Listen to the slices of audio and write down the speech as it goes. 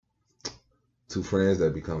Two friends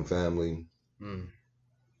that become family, Mm.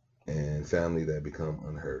 and family that become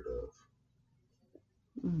unheard of.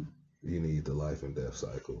 Mm. You need the life and death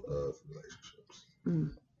cycle of relationships.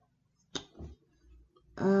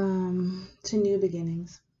 To new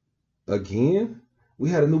beginnings. Again, we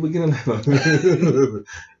had a new beginning. I want a new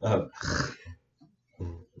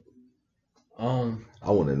one. I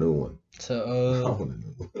want a new one.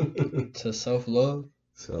 To self-love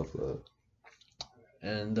Self-love.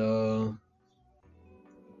 and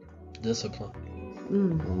discipline.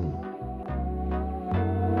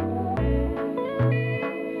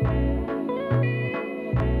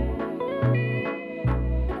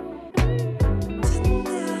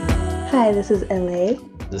 Hi, this is LA.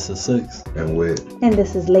 This is 6. And with. And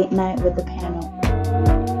this is Late Night with the Panel.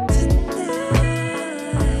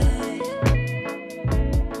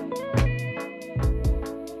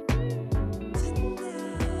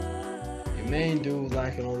 Your main dude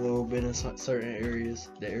lacking a little bit in certain areas.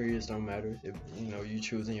 The areas don't matter. If you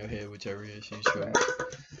choose in your head which areas you choose.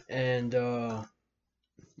 And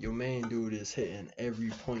your main dude is hitting every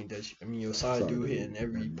point that your side dude hitting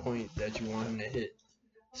every point that you want him to hit.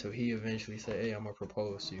 So he eventually say, "Hey, I'm gonna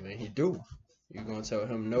propose to you," and he do. You gonna tell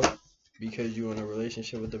him no because you in a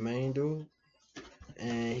relationship with the main dude,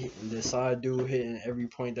 and the side dude hitting every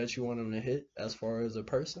point that you want him to hit as far as a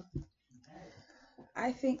person.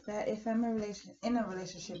 I think that if I'm in a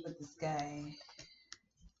relationship with this guy,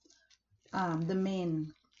 the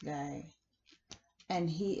main guy, and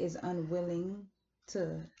he is unwilling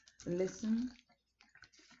to listen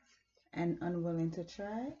and unwilling to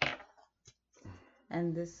try,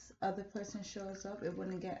 and this other person shows up, it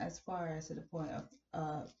wouldn't get as far as to the point of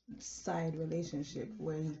a side relationship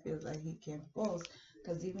where he feels like he can propose.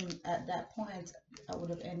 Because even at that point, I would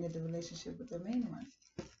have ended the relationship with the main one.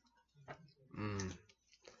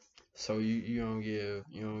 So you don't give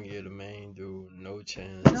the main dude no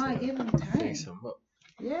chance. No, I give him time. Fix him up.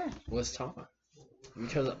 Yeah. What's time?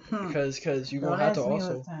 Because you Don't gonna have to ask me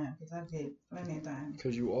also. what's time, because I take plenty of time.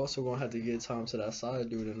 Because you also gonna have to give time to that side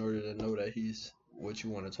dude in order to know that he's what you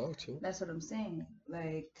want to talk to. That's what I'm saying.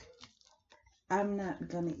 Like, I'm not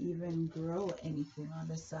gonna even grow anything on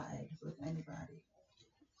the side with anybody,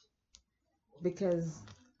 because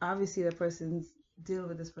obviously the person's dealing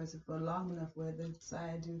with this person for long enough where the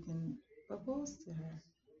side dude can propose to her.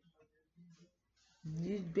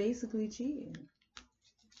 You're basically cheating.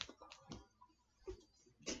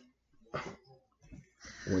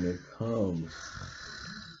 When it comes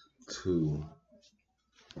to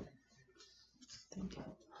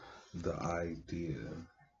the idea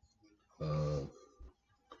of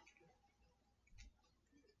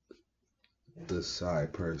the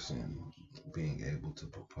side person being able to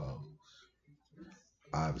propose,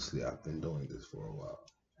 obviously I've been doing this for a while.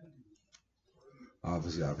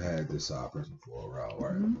 Obviously I've had this side person for a while,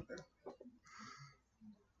 right? Mm-hmm.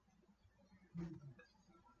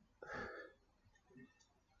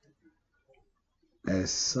 At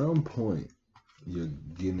some point, you're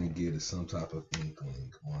gonna get some type of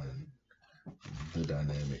inkling on the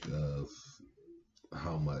dynamic of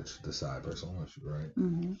how much the side person wants you, right?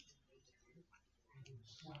 Mm-hmm.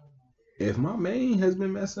 If my main has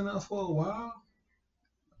been messing up for a while,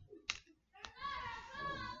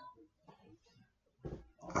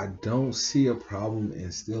 I don't see a problem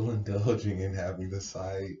in still indulging in having the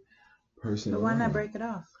side person. But why not break it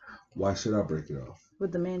off? Why should I break it off?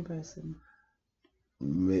 With the main person.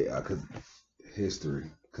 Because history,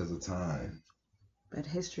 because of time. But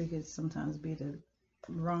history could sometimes be the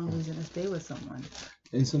wrong reason to stay with someone.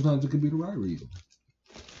 And sometimes it could be the right reason.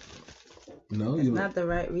 No, it's not the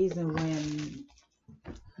right reason when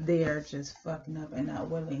they are just fucking up and not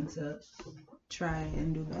willing to try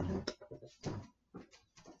and do better.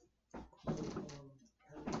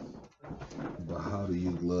 But how do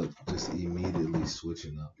you look just immediately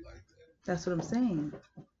switching up like that? That's what I'm saying.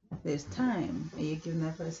 There's time, and you're giving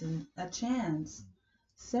that person a chance,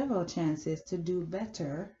 several chances to do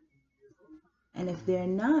better. And if they're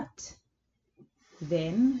not,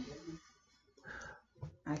 then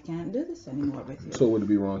I can't do this anymore with you. So would it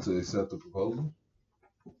be wrong to accept the proposal?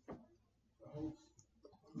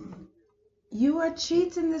 You were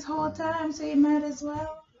cheating this whole time, so you might as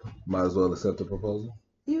well. Might as well accept the proposal?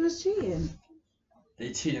 You was cheating.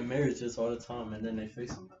 They cheat in marriages all the time, and then they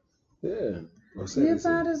fix them. Yeah. You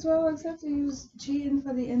might as well accept that you was cheating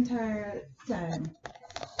for the entire time.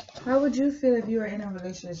 How would you feel if you were in a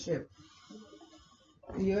relationship?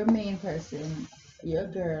 Your main person, your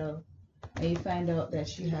girl, and you find out that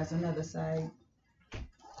she has another side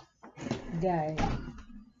guy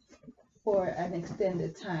for an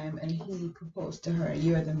extended time, and he proposed to her, and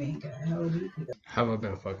you're the main guy. How would you feel? Have I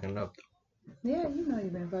been fucking up? Yeah, you know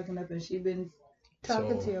you've been fucking up, and she been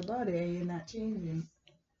talking to you about it, and you're not changing.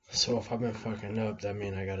 So if I've been fucking up, that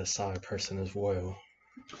means I got a side person as well.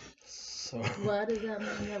 So Why does that mean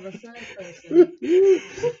you have a side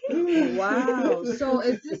person? Wow. So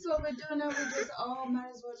is this what we're doing now? We just all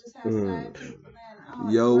might as well just have side people then. Oh,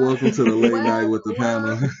 Yo, wow. welcome to the late Well, night with the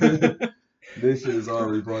well, panel. This shit is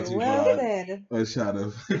already brought to you well by said. a shot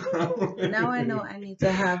of. Now I know I need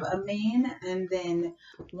to have a main and then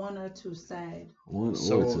one or two side. One or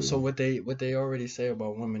so two. what they already say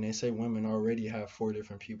about women, they say women already have 4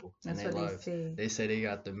 different people in That's their what lives. they say. They say they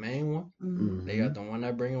got the main one, Mhm. they got the one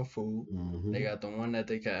that bring them food, Mhm. they got the one that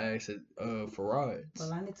they can ask for rides,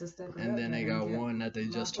 Well, I need to step it up. and then they got get one that they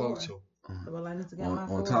my just talk 4. to. Well, I need to get my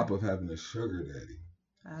 4. On top of having a sugar daddy.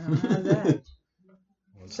 I don't have that.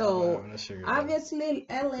 On top of So having a sugar daddy. obviously,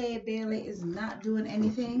 LA Bailey is not doing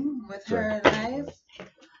anything with her life.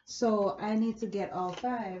 So I need to get all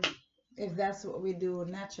 5. If that's what we do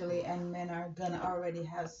naturally, and men are gonna already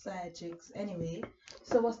have side chicks anyway.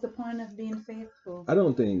 So what's the point of being faithful? I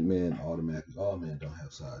don't think men automatically, all men don't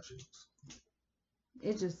have side chicks.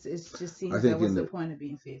 It just seems I think that what's in the the- point of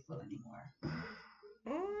being faithful anymore?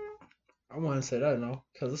 I want to say that no,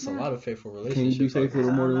 because it's a lot of faithful Can you relationships. be out faithful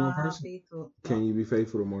there. to more than I don't one know how person? faithful. Can you be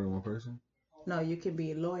faithful to more than one person? No, you can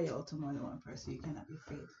be loyal to more than one person. You cannot be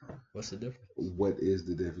faithful. What's the difference? What is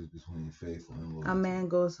the difference between faithful and loyal? A man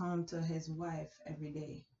goes home to his wife every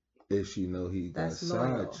day. If she know he got That's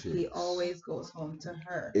loyal. side chicks. He always goes home to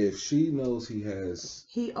her. If she knows he has.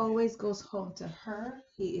 He always goes home to her.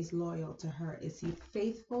 He is loyal to her. Is he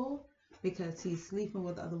faithful? Because he's sleeping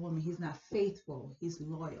with other women. He's not faithful. He's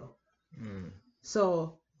loyal.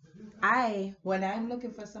 So when I'm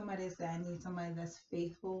looking for somebody, say I need somebody that's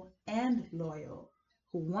faithful and loyal,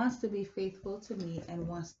 who wants to be faithful to me and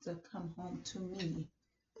wants to come home to me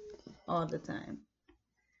all the time.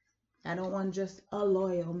 I don't want just a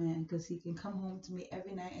loyal man, because he can come home to me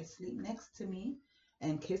every night and sleep next to me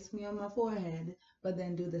and kiss me on my forehead, but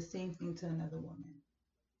then do the same thing to another woman.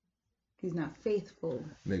 He's not faithful.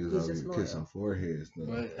 Niggas He's just already loyal. kissing foreheads.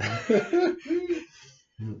 But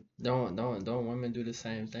don't women do the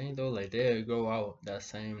same thing though? Like they'll go out that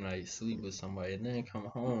same night, sleep with somebody, and then come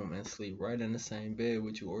home and sleep right in the same bed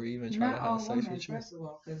with you, or even try Not to all have sex women, with you. first of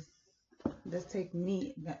all, because let's take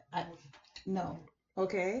me. No,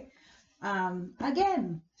 okay.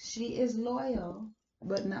 Again, she is loyal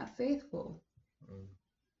but not faithful.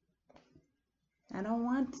 I don't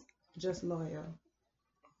want just loyal.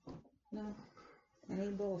 No, I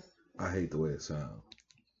need both. I hate the way it sounds.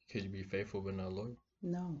 Could you be faithful but not loyal?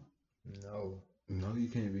 No. No, you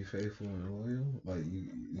can't be faithful and loyal. Like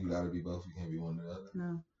you gotta be both. You can't be one or the other.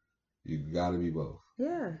 No. You gotta be both.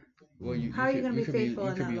 Yeah. Well, How are you gonna be could faithful you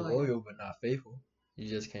and could not be loyal? loyal but not faithful. You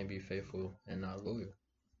just can't be faithful and not loyal.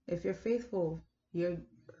 If you're faithful, you're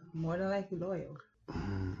more than likely loyal.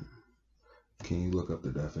 Can you look up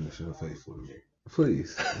the definition of faithful to me?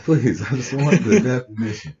 Please. I just want the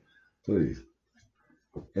definition. Please.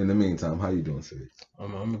 In the meantime, how you doing, Sid?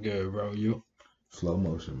 I'm good, bro. You? Slow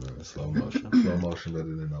motion, man. Slow motion. Slow motion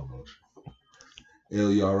better than no motion.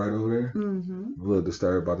 Ill, you all right over there? Mm-hmm. A little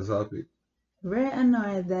disturbed by the topic? Very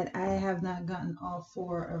annoyed that I have not gotten all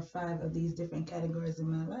 4 or 5 of these different categories in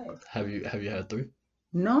my life. Have you had 3?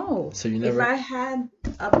 No. So you never. If I had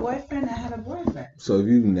a boyfriend, I had a boyfriend. So if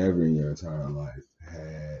you've never in your entire life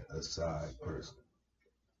had a side person?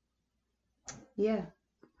 Yeah.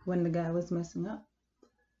 When the guy was messing up.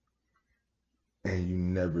 And you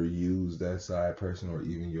never used that side person or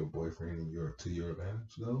even your boyfriend to your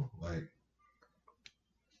advantage though? Like,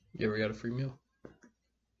 You ever got a free meal?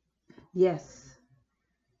 Yes.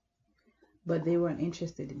 But they weren't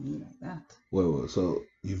interested in me like that. wait, so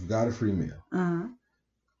you've got a free meal. Uh-huh.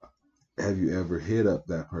 Have you ever hit up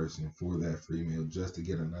that person for that free meal just to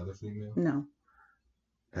get another free meal? No.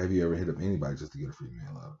 Have you ever hit up anybody just to get a free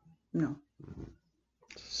meal out? No.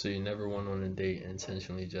 So you never went on a date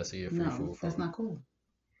intentionally just to get free No. food? That's not cool.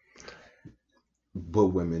 But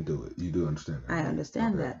women do it. You do understand that? I right?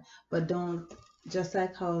 understand Okay. that. But don't, just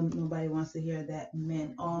like how nobody wants to hear that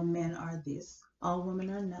all men are this, all women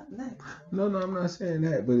are not that. No, I'm not saying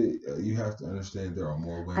that. But you have to understand there are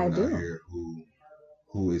more I women do. out here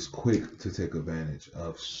who is quick to take advantage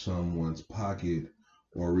of someone's pocket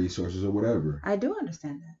or resources or whatever. I do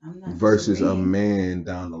understand that. I'm not Versus a disagreeing. man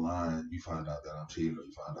down the line, you find out that I'm cheating or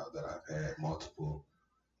you find out that I've had multiple.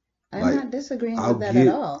 I'm like, not disagreeing I'll with that get-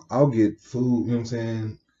 at all. I'll get food, you know what I'm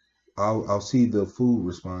saying? I'll see the food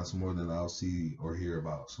response more than I'll see or hear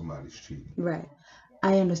about somebody's cheating. Right.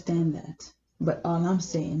 I understand that. But all I'm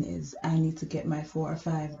saying is I need to get my 4 or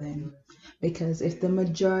 5 then. Because if the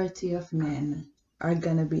majority of men are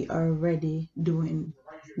gonna be already doing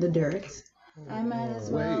the dirt, I might as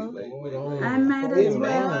well. I might as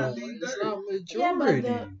well. It's not Yeah, but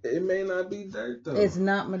majority. It may not be dirt though. It's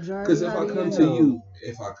not majority. Because if How I do come you to know? you,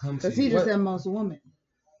 if I come to Because he you, just said most women,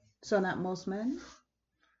 so not most men.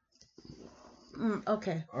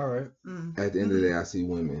 Okay. All right. at the end of the day, I see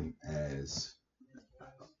women as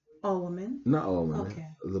All women. not all women. Okay.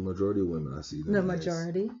 The majority of women, I see them The as-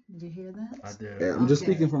 majority. Did you hear that? I did. Yeah, I'm just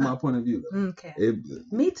Okay. speaking from my point of view. Okay.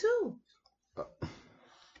 It, Me too.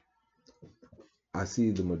 I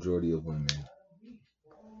see the majority of women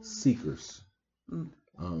seekers,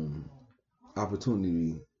 Mm.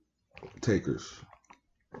 opportunity takers,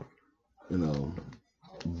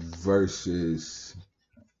 versus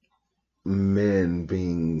men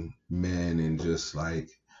being men and just like,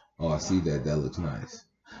 oh, I see that looks nice.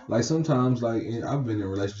 Like sometimes, like I've been in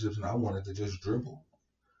relationships and I wanted to just dribble,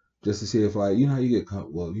 just to see if like how you get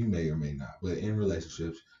well, you may or may not, but in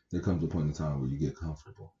relationships there comes a point in time where you get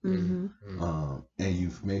comfortable, and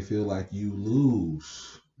you may feel like you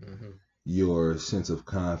lose your sense of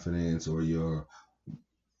confidence or your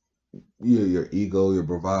ego, your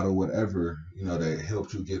bravado, whatever that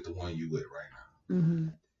helped you get the one you with right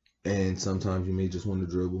now. And sometimes you may just want to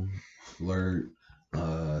dribble, flirt,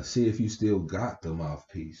 see if you still got the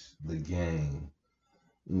mouthpiece, the game,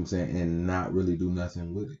 you know what I'm saying, and not really do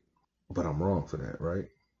nothing with it. But I'm wrong for that, right?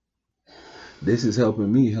 This is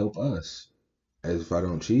helping me help us, as if I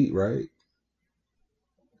don't cheat, right?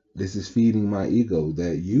 This is feeding my ego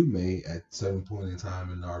that you may at some point in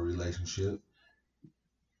time in our relationship.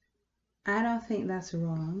 I don't think that's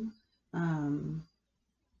wrong.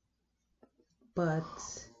 But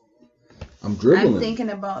I'm dribbling. I'm thinking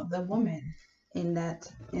about the woman in that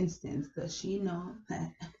instance. Does she know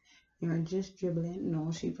that you're just dribbling?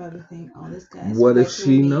 No, she probably think, oh, this guy's. What if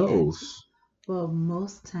she knows? Well,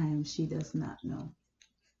 most times she does not know.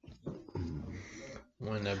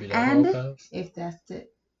 Wouldn't that be that And whole pass? if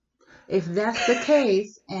that's the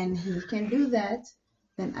case, and he can do that,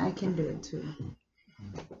 then I can do it too.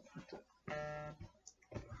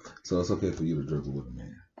 So it's okay for you to dribble with a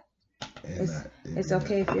man. It's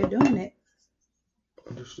okay if you're doing it.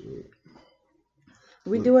 Understood.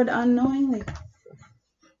 We do it unknowingly.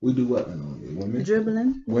 We do what unknowingly? Women?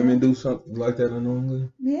 Dribbling. Women do something like that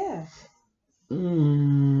unknowingly? Yeah.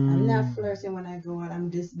 I'm not flirting when I go out. I'm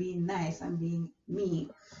just being nice. I'm being me.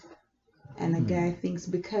 And a guy thinks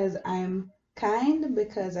because I'm kind,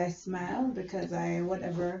 because I smile, because I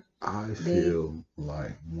whatever. I feel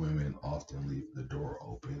like women often leave the door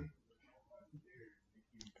open.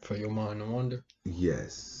 For your mind to wonder?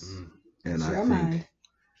 Yes. And It's your mind.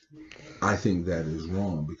 I think that is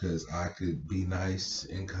wrong because I could be nice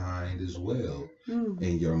and kind as well,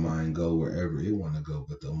 and your mind go wherever it want to go.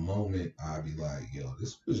 But the moment I be like, yo,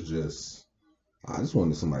 this was just, I just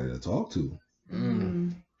wanted somebody to talk to.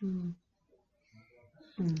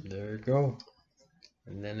 There you go.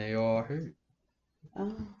 And then they all hurt.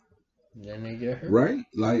 Oh. Then they get hurt. Right?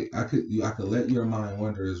 Like I could let your mind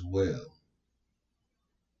wander as well,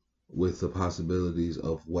 with the possibilities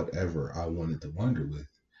of whatever I wanted to wonder with.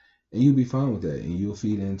 And you'll be fine with that, and you'll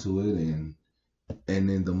feed into it, and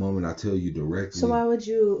then the moment I tell you directly. So why would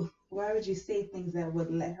you say things that would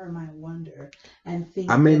let her mind wonder and think?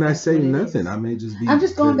 I may not say nothing. I may just be. I'm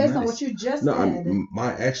just going based nice. on what you just said.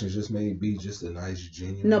 My actions just may be just a nice,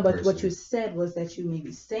 genuine. No, but person. what you said was that you may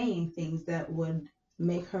be saying things that would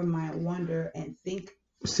make her mind wonder and think.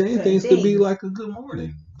 Saying things could be like a good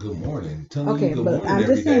morning. Good morning. Telling you good morning. I'm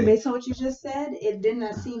just saying, day. based on what you just said, it did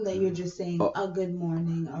not seem that you're just saying a good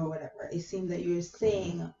morning or whatever. It seemed that you're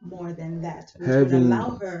saying more than that, which would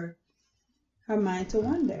allow her mind to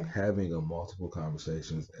wonder. Having multiple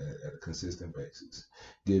conversations at a consistent basis,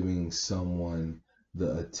 giving someone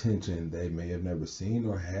the attention they may have never seen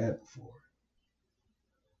or had before,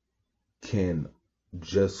 can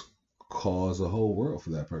just cause a whole world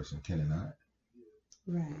for that person, can it not?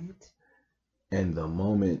 Right. And the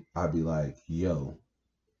moment I be like, yo,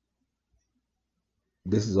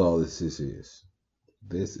 this is all this is.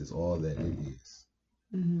 This is all that it is.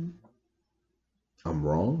 I'm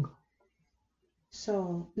wrong?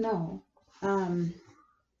 So, no.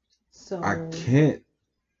 So I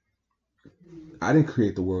didn't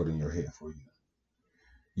create the world in your head for you.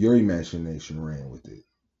 Your imagination ran with it.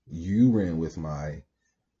 You ran with my,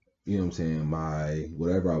 my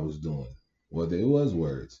whatever I was doing. Whether it was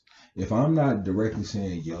words. If I'm not directly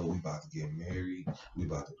saying, yo, we about to get married, we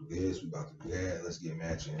about to do this, we about to do that, let's get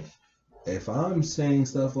matching. If I'm saying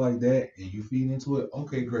stuff like that and you feed into it,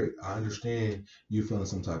 okay, great. I understand you feeling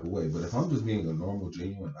some type of way. But if I'm just being a normal,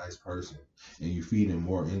 genuine, nice person and you feeding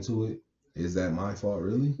more into it, is that my fault,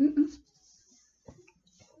 really?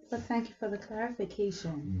 But thank you for the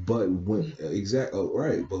clarification. But when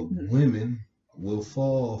right, but women will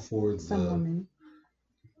fall for Some the. women.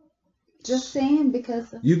 Just saying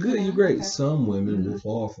because You good, you great. okay. Some women will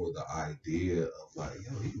fall for the idea of like,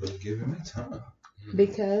 yo, he really giving me time.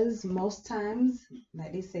 Because most times,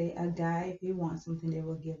 like they say, a guy, if he wants something, they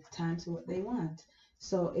will give time to what they want.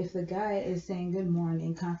 So if the guy is saying good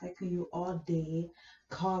morning, contacting you all day,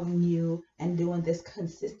 calling you, and doing this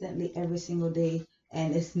consistently every single day,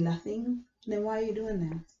 and it's nothing, then why are you doing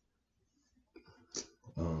that?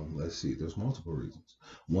 Let's see. There's multiple reasons.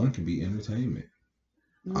 One can be entertainment.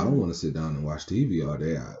 I don't want to sit down and watch TV all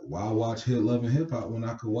day. Why watch Love and Hip Hop when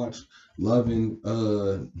I could watch Love and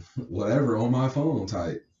whatever on my phone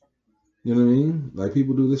type? You know what I mean? Like,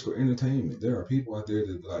 people do this for entertainment. There are people out there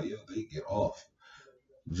that like, yo, they get off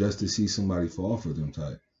just to see somebody fall for them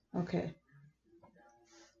type. Okay.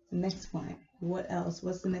 Next point. What else?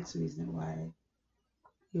 What's the next reason why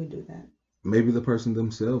you would do that? Maybe the person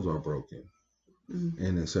themselves are broken and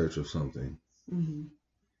in search of something.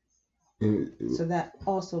 So that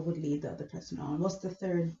also would lead the other person on. What's the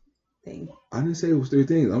third thing? I didn't say it was 3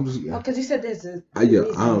 things. I'm just. Because you said there's a.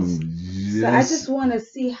 So I just want to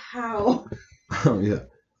see how. I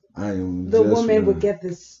am. The woman would get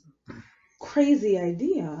this crazy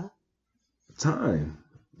idea. Time.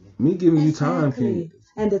 Me giving you time.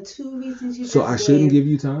 And the 2 reasons you. So I shouldn't give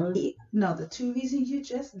you time. No, the 2 reasons you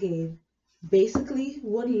just gave basically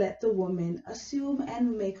would let the woman assume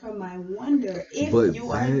and make her mind wonder if you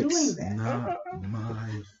are doing that. Not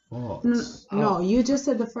my fault. No, you just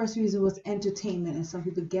said the first reason was entertainment, and some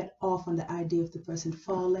people get off on the idea of the person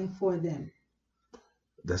falling for them.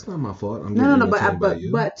 That's not my fault.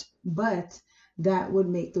 But that would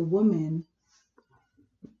make the woman.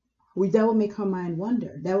 That would make her mind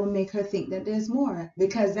wonder. That would make her think that there's more,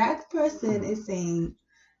 because that person is saying.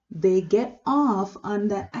 They get off on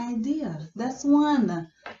that idea. That's one.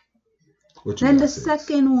 Then the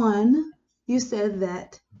second one, you said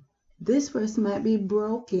that this person might be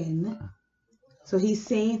broken. So he's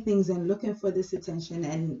saying things and looking for this attention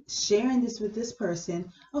and sharing this with this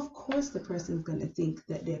person. Of course, the person's going to think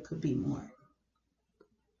that there could be more.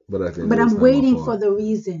 But I'm waiting for the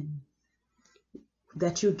reason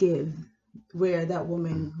that you give where that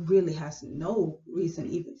woman really has no reason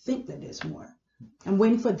to even think that there's more. I'm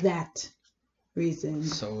waiting for that reason.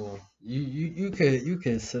 So you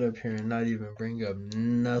could sit up here and not even bring up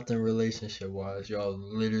nothing relationship wise. Y'all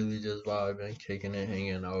literally just vibing, kicking and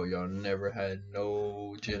hanging out. Y'all never had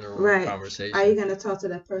no general conversation. Are you gonna talk to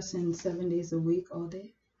that person 7 days a week all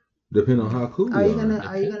day? Depending on how cool are you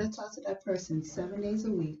gonna talk to that person 7 days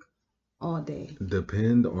a week all day?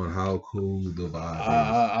 Depend on how cool the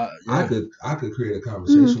vibe is. I could create a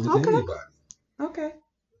conversation with anybody. Okay.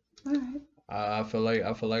 All right. I feel like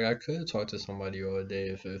I could talk to somebody all day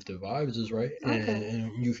if the vibes is right,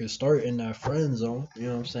 and you can start in that friend zone. You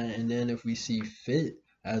know what I'm saying? And then if we see fit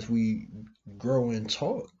as we grow and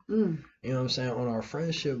talk, you know what I'm saying, on our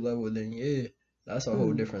friendship level, then that's a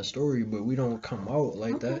whole different story. But we don't come out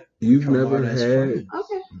like that. You've never had.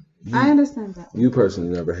 Okay. I understand that. You personally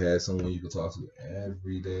never had someone you could talk to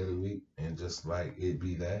every day of the week and just like it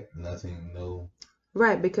be that nothing, no.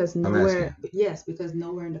 Right, because nowhere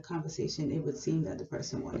in the conversation it would seem that the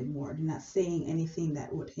person wanted more. They're not saying anything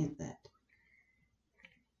that would hint that.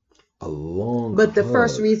 But the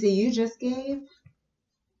first reason you just gave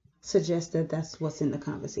suggests that that's what's in the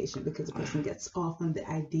conversation, because the person gets off on the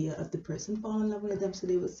idea of the person falling in love with them, so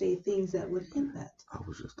they would say things that would hint that. I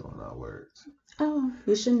was just throwing out words. Oh,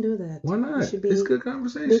 you shouldn't do that. Why not? It's good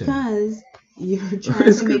conversation. Because you're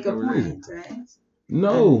trying to make a point, right?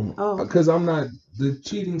 No, because I'm not the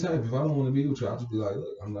cheating type. If I don't want to be with you, I'll just be like,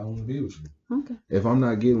 look, I'm not want to be with you. Okay. If I'm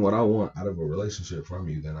not getting what I want out of a relationship from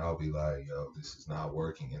you, then I'll be like, yo, this is not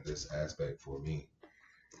working in this aspect for me.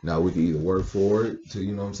 Now, we can either work for it to,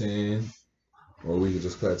 you know what I'm saying, or we can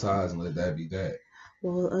just cut ties and let that be that.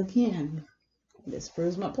 Well, again, this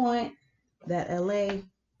proves my point that LA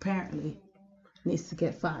apparently needs to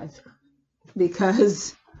get 5,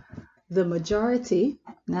 because the majority,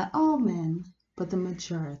 not all men, but the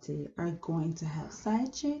majority are going to have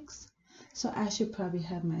side chicks. So I should probably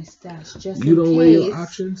have my stash just in case. You don't weigh your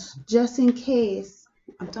options? Just in case.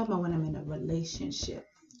 I'm talking about when I'm in a relationship.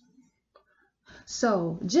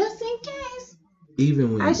 So just in case.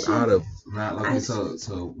 Even when you're out of, not like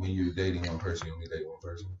so when you're dating one person, you only date one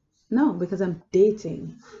person? No, because I'm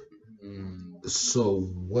dating. So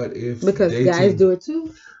what if because guys do it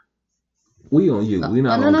too? We on you. We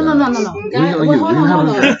not no. on guys. No. Guys, hold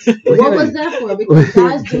on. What was that for? Because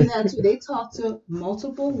guys do that too. They talk to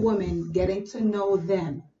multiple women, getting to know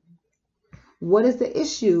them. What is the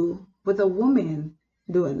issue with a woman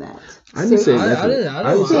doing that. I didn't say I nothing. didn't. I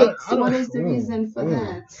didn't don't. say- Six. What is the reason for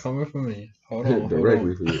that? Coming from me. Hold on.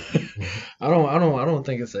 Directly Hold for on. you. I don't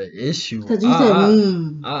think it's an issue. Because you said,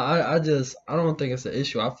 I don't think it's an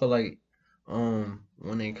issue. I feel like,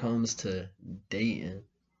 when it comes to dating,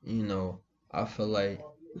 you know, I feel like,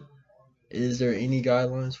 is there any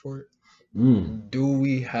guidelines for it? Do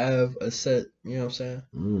we have a set? You know what I'm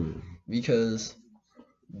saying? Because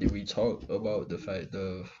did we talk about the fact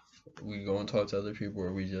of we go and talk to other people,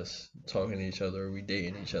 or we just talking to each other, or we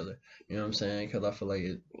dating each other? You know what I'm saying? Because I feel like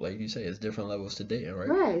it, like you say, it's different levels to dating, right?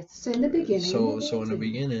 right. So in the beginning. So in the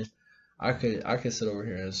beginning, I could sit over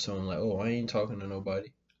here and assume like, oh, I ain't talking to nobody.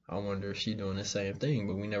 I wonder if she doing the same thing,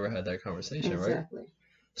 but we never had that conversation, right? Exactly.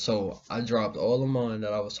 So I dropped all of mine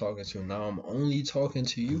that I was talking to. Now I'm only talking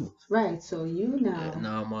to you. Right. So you now. And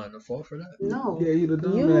now am I in the fault for that? No. Yeah, you the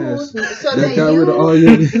You. dumbass. So That that got rid of all you.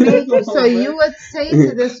 your. So you would say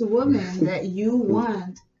to this woman that you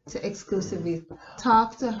want to exclusively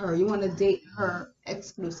talk to her. You want to date her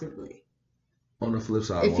exclusively. On the flip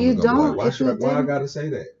side, If you don't, why if you why I don't- gotta say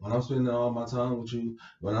that when I'm spending all my time with you,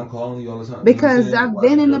 when I'm calling you all the time? Because you know what I'm I've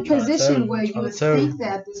saying? been in a I'm trying to tell position you, where I'm you trying would to tell think you.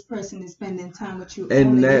 that this person is spending time with you, And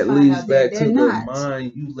only to that find leads out back that to they're the not.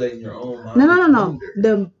 mind. You letting your own mind. No. wander.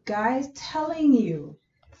 The guy's telling you,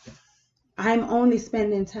 I'm only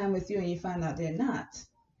spending time with you, and you find out they're not.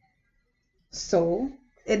 So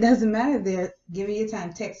it doesn't matter. They're giving you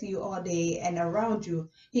time, texting you all day, and around you,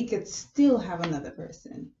 he could still have another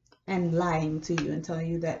person and lying to you and telling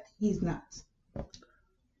you that he's not.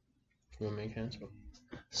 Women cancel.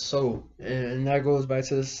 So, and that goes back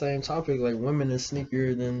to the same topic. Like, women is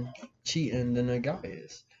sneakier than cheating than a guy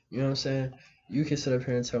is. You know what I'm saying? You can sit up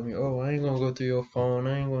here and tell me, oh, I ain't gonna go through your phone.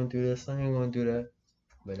 I ain't gonna do this. I ain't gonna do that.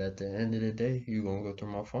 But at the end of the day, you gonna go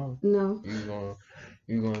through my phone. No.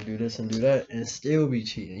 You gonna do this and do that and still be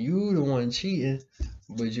cheating. You the one cheating,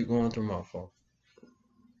 but you going through my phone.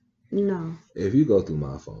 No. If you go through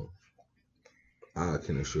my phone, I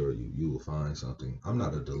can assure you, you will find something. I'm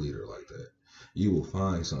not a deleter like that. You will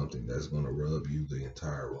find something that's going to rub you the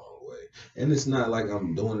entire wrong way. And it's not like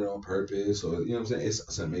I'm doing it on purpose or, you know what I'm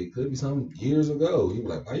saying? It could be some years ago. You be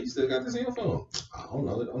like, why you still got this in your phone? I don't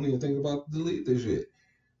know. I don't even think about delete this shit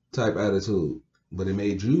type attitude. But it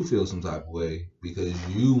made you feel some type of way because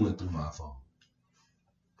you went through my phone.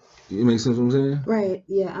 You make sense what I'm saying? Right.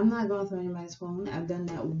 Yeah, I'm not going through anybody's phone. I've done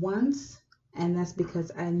that once, and that's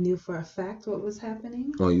because I knew for a fact what was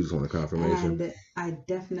happening. Oh, you just want a confirmation? And I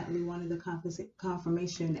definitely wanted the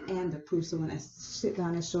confirmation and the proof. So when I sit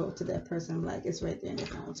down and show it to that person, I'm like, it's right there in your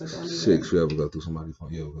phone. So don't even. Six, you ever go through somebody's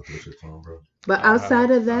phone? You ever go through a shit phone, bro? But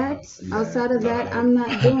outside of that, Yeah. I'm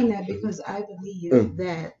not doing that because I believe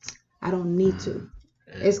that I don't need to.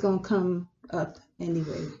 It's gonna come up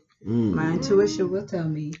anyway. My intuition will tell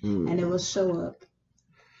me, and it will show up.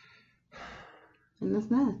 And that's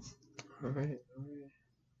that. All right.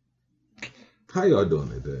 How y'all doing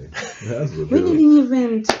today? That's what We didn't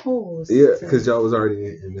even toast. Yeah, because y'all was already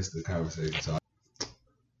in this the conversation. So,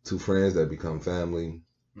 two friends that become family,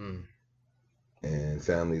 and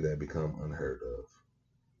family that become unheard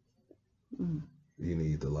of. You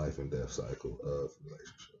need the life and death cycle of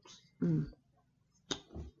relationships.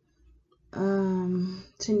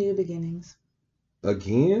 To new beginnings.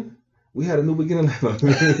 Again, we had a new beginning.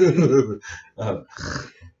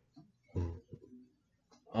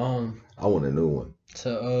 I want a new one. I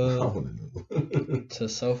To want a new one. to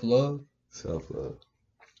self-love Self-love.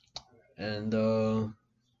 and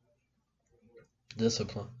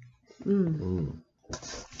discipline.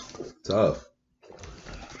 Tough.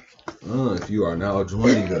 If you are now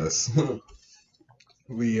joining us,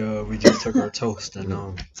 We just took our toast and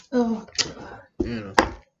Oh. you know,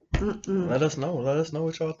 let us know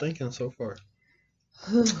what y'all thinking so far.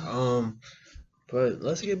 But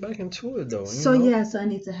let's get back into it though. So know? so I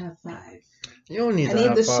need to have 5. You don't need I to need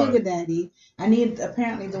have the 5. sugar daddy. I need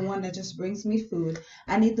apparently the one that just brings me food.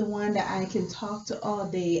 I need the one that I can talk to all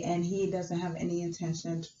day and he doesn't have any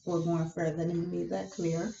intention for going further. Let me make that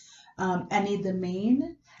clear. I need the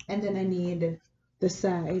main, and then I need the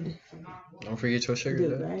side. Don't forget your sugar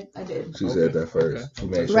Dude, daddy. right? I did. she said that first. Okay. She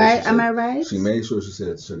made sure Right? she Am said- I right? She made sure she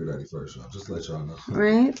said sugar daddy first, y'all. Just to let y'all know.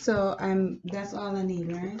 Right? So that's all I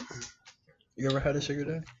need, right? You ever had a sugar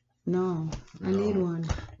daddy? No, I need one.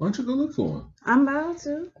 Why don't you go look for one? I'm about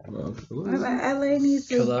to. Well, LA needs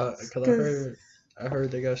to. Cause I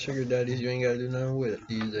heard they got sugar daddies you ain't gotta do nothing with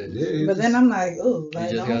these days. yeah, But then I'm like, oh, You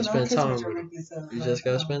like, just gotta spend kiss time me with directly, so, You like, just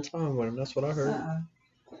gotta spend time with them. That's what I heard.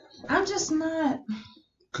 I'm just not.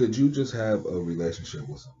 Could you just have a relationship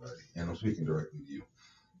with somebody? And I'm speaking directly to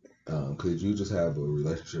you. Could you just have a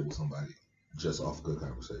relationship with somebody just off good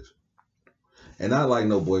conversation? And not like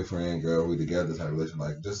no boyfriend, girl, we together type of relationship.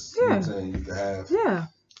 Like, just, you know what I'm saying? You can have. Yeah.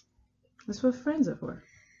 That's what friends are for.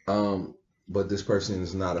 But this person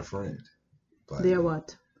is not a friend. Like, They're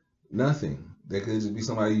what? Nothing. They could just be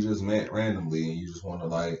somebody you just met randomly and you just want to,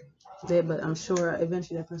 like. But I'm sure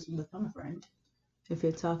eventually that person will become a friend. If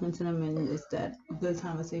you're talking to them and it's that good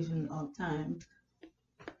conversation all the time.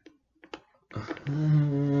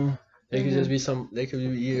 They could just be they could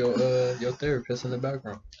be your therapist in the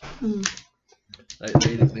background. Like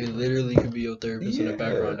they literally could be your therapist in the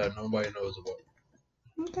background that nobody knows about.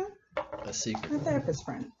 Okay. A secret. A therapist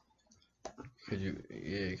friend. Could you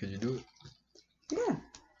do it? Yeah.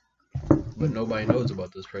 But nobody knows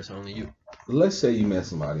about this person, only you. Let's say you met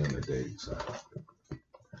somebody on the dating side.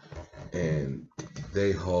 And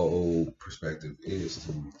their whole perspective is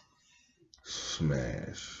to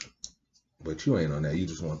smash. But you ain't on that. You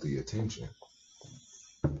just want the attention.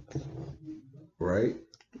 Right?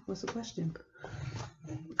 What's the question?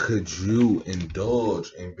 Could you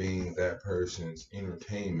indulge in being that person's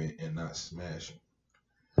entertainment and not smashing?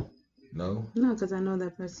 No? No, because I know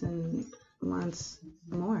that person wants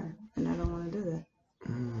more, and I don't want to do that.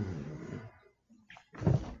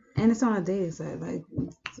 And it's on a dating site. Like,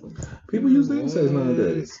 people use dating sites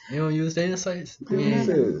nowadays. You don't use dating sites? You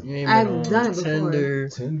ain't I've done it Tinder.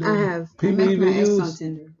 before. I have. People I met even my ex use on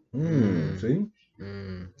Tinder. See?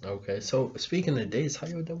 Okay, so speaking of dates, how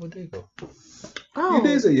your double date go? Oh, You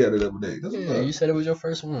did say you had a double date. That's Yeah, you said it was your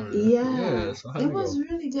first one. yeah. So how It it was go?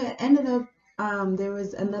 really good. Ended up, there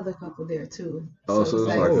was another couple there too. Oh, so it's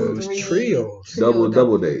like it a was trios.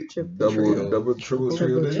 double date. Double triple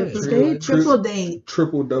trio date. date, triple date,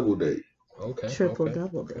 Triple double date. Okay. triple okay.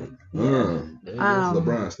 double date. There you go.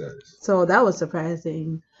 LeBron status. So that was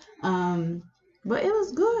surprising. But it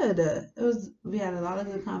was good. We had a lot of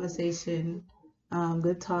good conversation,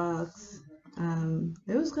 good talks.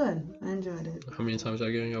 It was good. I enjoyed it. How many times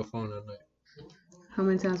y'all get on your phone that night? How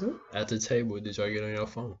many times? At the table, did y'all get on your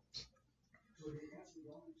phone?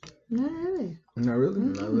 Not really. Not really?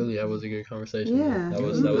 Not really. That was a good conversation. Yeah. That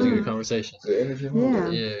was a good conversation. Good energy. Yeah.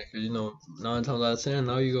 Yeah, because 9 times out of 10,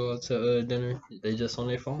 now you go out to dinner, they just on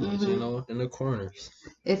their phones, in the corners.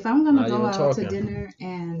 If I'm gonna Not go even out talking. to dinner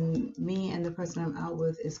and me and the person I'm out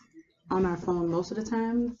with is on our phone most of the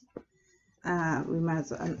time, we might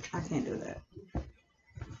as well. I can't do that.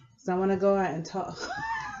 So I want to go out and talk.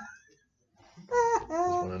 It's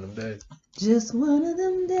one of them days. Just one of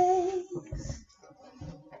them days.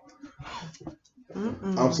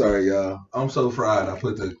 I'm sorry, y'all. I'm so fried. I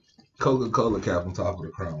put the Coca-Cola cap on top of the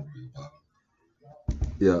crown.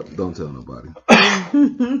 Yeah, don't tell nobody.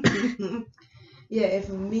 Yeah, if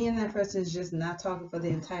me and that person is just not talking for the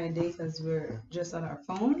entire day because we're just on our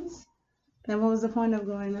phones, then what was the point of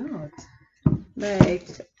going out? Like,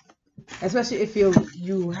 especially if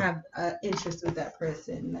you have interest with that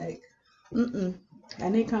person. Like, I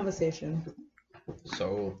need conversation.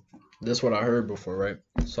 So, this is what I heard before, right?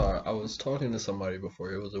 So, I was talking to somebody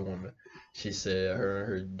before. It was a woman. She said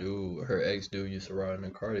her and her ex-dude used to ride in a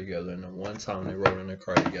car together. And then one time they rode in a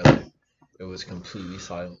car together, it was completely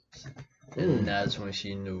silent. And that's when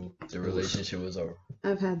she knew the relationship was over.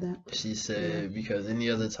 I've had that. She said because any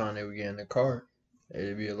other time they would get in the car,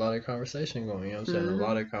 there'd be a lot of conversation going, you know what I'm saying? A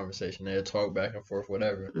lot of conversation. They'd talk back and forth,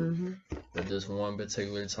 whatever. But this one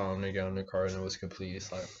particular time they got in the car and it was completely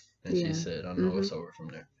silent. And she said, I know it's over from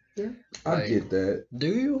there. Yeah. I get that. Do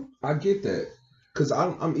you? I get that. Because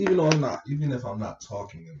I'm even if I'm not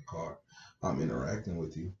talking in the car, I'm interacting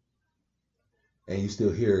with you. And you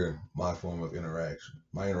still hear my form of interaction.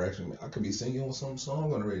 My interaction, I could be singing on some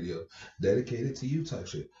song on the radio, dedicated to you type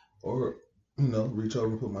shit. Or, reach over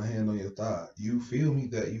and put my hand on your thigh. You feel me,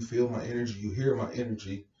 that you feel my energy, you hear my energy.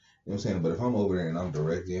 You know what I'm saying? But if I'm over there and I'm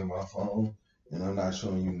directly in my phone and I'm not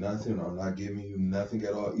showing you nothing, or I'm not giving you nothing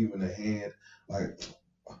at all, even a hand, like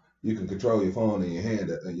you can control your phone and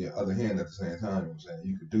your other hand at the same time, you know what I'm saying?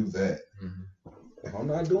 You could do that. If I'm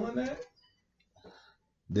not doing that,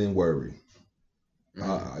 then worry. You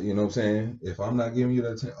know what I'm saying? If I'm not giving you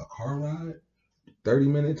a car ride,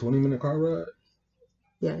 30-minute, 20-minute car ride.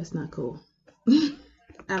 Yeah, it's not cool.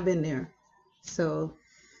 I've been there. So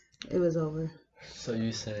it was over. So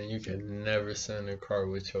you saying you can never sit in a car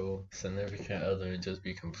with your significant other and just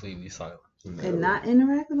be completely silent? Never. And not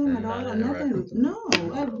interact with them And at all? not Or interact nothing? with them. No.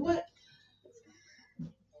 What?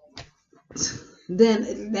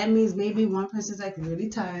 Then that means maybe one person's like really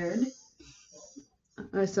tired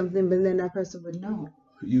or something, but then that person would know.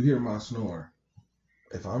 You hear my snore.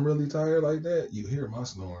 If I'm really tired like that, you hear my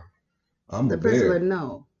snore. I'm The a person bear. would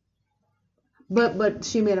know. But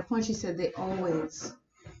she made a point. She said they always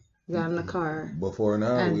got in the car Before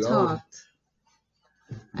now, and we talked.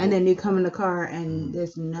 and then you come in the car and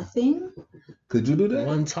there's nothing. Could you do that?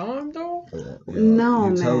 One time though? No,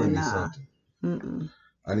 you're telling man, me nah. something. Mm-mm.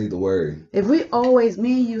 I need to worry. If we always,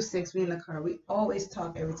 me and you, Six, we in the car, we always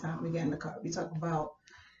talk every time we get in the car. We talk about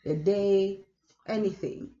the day,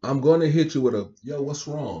 anything. I'm going to hit you with a, yo, what's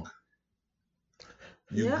wrong?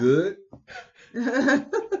 You Yeah. good?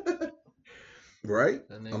 Right?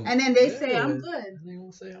 And then they say, I'm good. They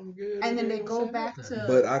gonna say I'm good. And then they gonna go say back nothing. to-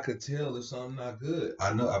 But I could tell if something not good.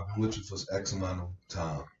 I know I've been with you for X amount of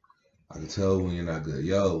time. I can tell when you're not good.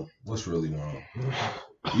 Yo, what's really wrong?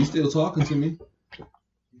 You still talking to me?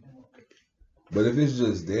 But if it's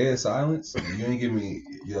just dead silence, you ain't give me,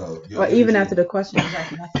 yo. Or even after the question, it's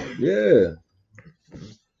like nothing. Yeah.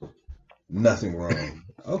 Nothing wrong.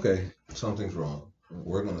 Okay, something's wrong.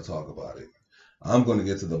 We're going to talk about it. I'm going to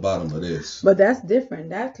get to the bottom of this. But that's different.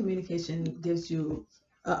 That communication gives you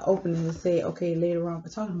an opening to say, okay, later on we're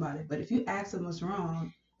talking about it. But if you ask them what's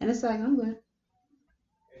wrong, and it's like, I'm good.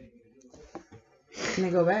 And they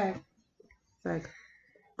go back. It's like,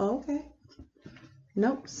 oh, okay.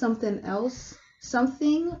 Nope, something else.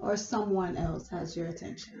 Something or someone else has your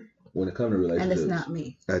attention. When it comes to relationships, And it's not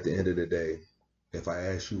me. at the end of the day, if I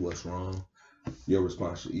ask you what's wrong, your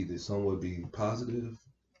response should either somewhat be positive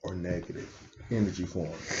or negative energy form.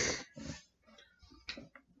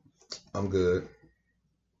 I'm good.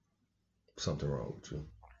 Something wrong with you.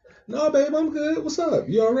 No, babe, I'm good. What's up?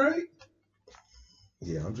 You all right?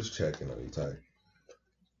 Yeah, I'm just checking on you type.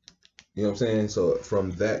 You know what I'm saying? So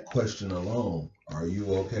from that question alone, are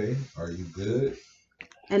you okay? Are you good?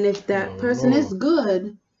 And if that person is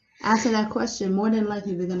good, after that question, more than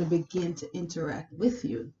likely they're going to begin to interact with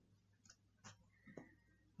you.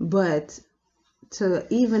 But to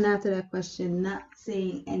even after that question, not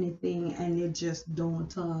saying anything and you just don't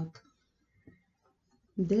talk,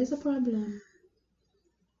 there's a problem.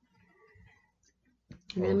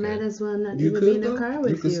 And I might as well not even be in the car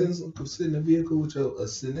with you. You could sit in a vehicle with a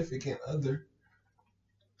significant other.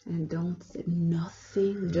 And don't say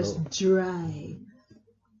nothing, just dry,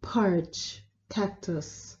 parch,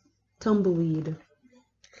 cactus, tumbleweed,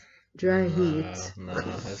 dry heat. Nah,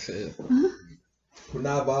 that's it. We're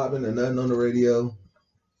not vibing and nothing on the radio.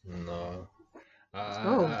 No.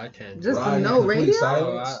 I can't do Just it. Riding no complete radio?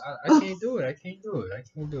 silence. I can't do it. I can't do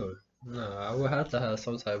it. No, I would have to have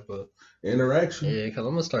some type of Interaction. yeah, because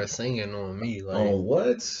I'm gonna start singing on me. Like, On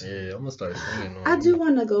what? yeah, I'm gonna start singing on I me. do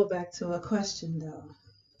want to go back to a question though.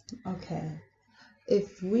 Okay.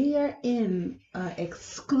 If we are in an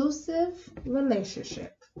exclusive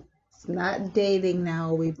relationship, it's not dating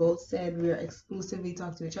now. We both said we're exclusive. We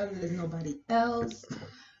talk to each other. There's nobody else.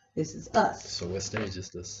 This is us. So what stage is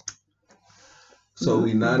this? So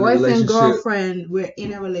we not in a Boyfriend, relationship. girlfriend, we're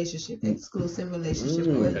in a relationship, exclusive relationship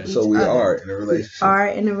with okay. each So we other. are in a relationship. We are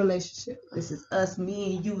in a relationship. This is us,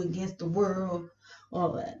 me and you against the world,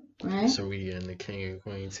 all that, right? So we in the king and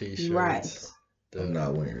queen t-shirts. Right. I'm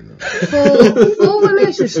not wearing them. Full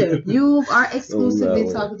relationship. You are exclusively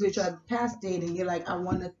No. talking to each other. Past dating, you're like, I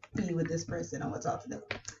want to be with this person. I want to talk to them.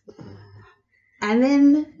 And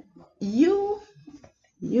then you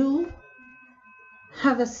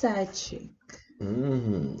have a side chick,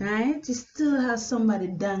 Mm-hmm. right? You still have somebody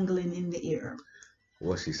dangling in the air.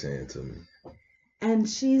 What's she saying to me? And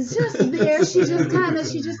she's just there. She just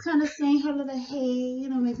kind of saying her little hey,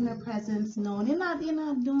 making her presence known. You're not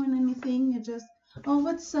doing anything. You're just, oh,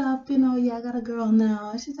 what's up? Yeah, I got a girl now.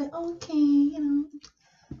 And she's like, okay,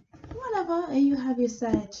 whatever. And you have your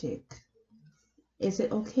side chick. Is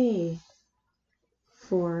it okay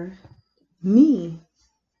for me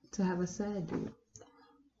to have a side dude?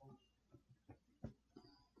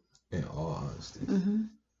 In all honesty, Mm-hmm.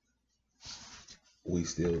 we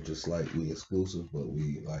still just like we exclusive, but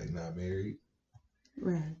we like not married.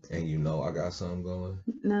 Right. And I got something going.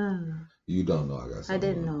 No. You don't know I got something. I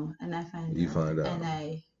didn't going. know, and I find You out. find out. And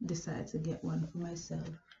I decided to get one for myself.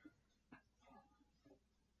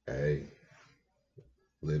 Hey,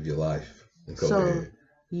 live your life. And go So ahead.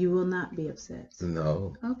 you will not be upset.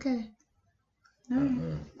 No. Okay. All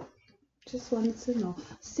right. Just wanted to know.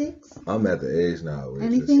 6. I'm at the age now where it's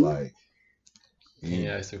Anything? just like. Can you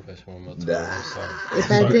ask the question one more time? Nah. I'm sorry.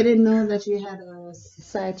 If I didn't know that you had a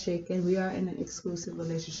side chick and we are in an exclusive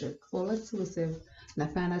relationship, full exclusive, and I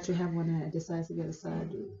found out you have one and I decide to get a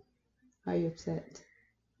side dude, are you upset?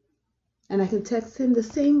 And I can text him the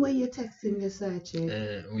same way you're texting your side chick.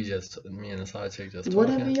 And me and the side chick just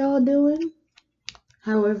Whatever talking. y'all doing,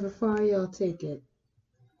 however far y'all take it,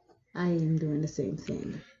 I am doing the same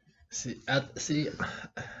thing. At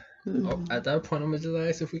that point, I'm gonna just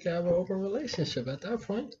ask if we can have an open relationship. At that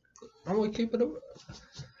point, I'm gonna keep it.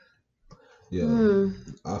 Yeah,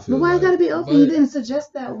 I But feel why like gotta be open? but- You didn't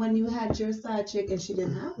suggest that when you had your side chick and she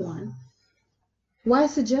didn't have one. Why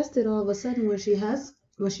suggest it all of a sudden when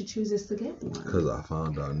she chooses to get one? because I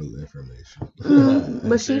found out new information.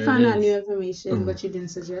 But she There it found out is. new information, but you didn't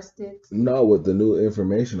suggest it. No, with the new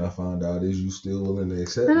information I found out is you still willing to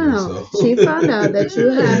accept me. No. So. She found out that you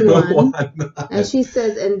had one. Why not? And she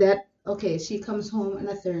says, and that, okay, she comes home on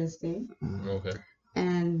a Thursday Okay.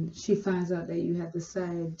 and she finds out that you had the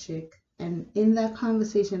side chick. And in that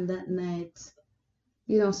conversation that night,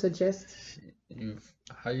 you don't suggest.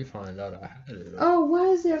 How you find out I had it? Oh, why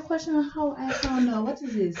is there a question on how I found out? What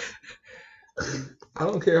is this? I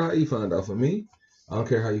don't care how you find out. For me, I don't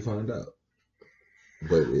care how you find out.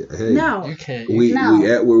 But hey, No. You can't. we No.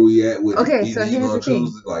 at where we at with. Okay, either so you here's gonna the thing.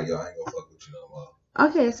 choose it, like yo, I ain't gonna fuck with you no more.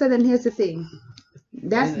 Okay, so then here's the thing.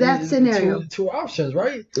 That's that It's scenario. Two options,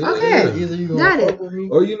 right? Okay. Either you Got gonna it. fuck with me,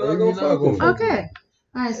 Or you not or gonna you're fuck with me. Okay.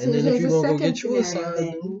 All right, so And then if here's you the gonna go second get you a scenario side,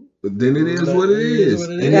 then. But then it is what it is, what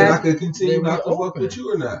it and is. then I can continue Then we not to fuck open. with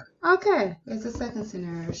you or not. Okay, it's the second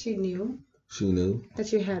scenario. She knew She knew.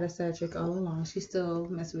 that you had a side chick all along. She still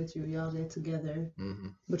messed with you. Y'all get together,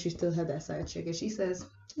 but you still had that side chick. And she says,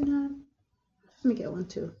 you know, let me get one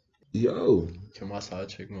too. Yo, Can my side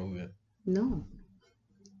chick move it? No.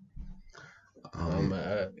 I'm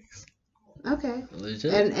gonna ask. Okay.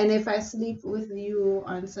 Legit. And if I sleep with you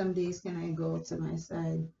on some days, can I go to my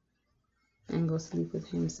side and go sleep with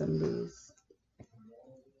him some days?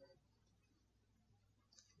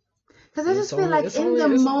 Because I It's just feel only- like it's in only-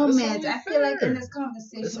 the it's moment, only I feel like in fair. this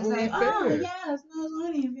conversation, It's it's only like, oh, fair. yeah, it's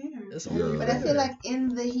only fair. It's only Yeah. But I feel fair. like in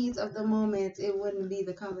the heat of the moment, it wouldn't be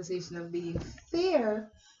the conversation of being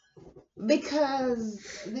fair, because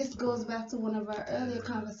this goes back to one of our earlier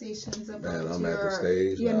conversations about Man, I'm your, at the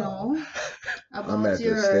stage you now. know, I'm about at the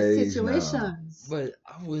your stage now. situations. But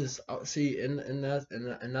I was see, and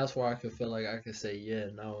that's why I could feel like I could say yeah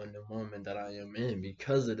now in the moment that I am in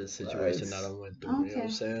because of the situation that I went through. You know what I'm Okay.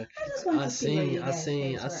 saying? I just want I to see where you I guys'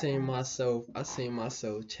 seen heads were at.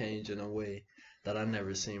 myself change in a way that I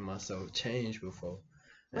never seen myself change before,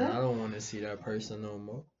 and Well- I don't want to see that person no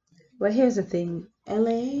more. But here's the thing: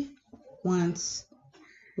 LA wants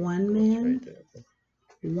one man, Right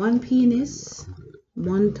there. one penis,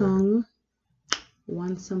 one tongue,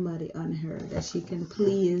 one somebody on her that she can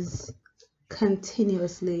please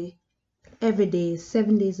continuously every day,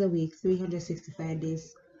 7 days a week, 365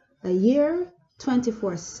 days a year,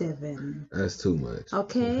 24/7. That's too much.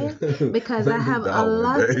 Okay? Because Let I me have a down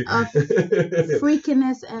lot one day. of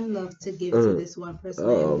freakiness and love to give to this one person.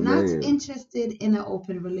 Oh, I'm not man. interested in an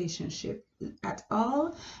open relationship at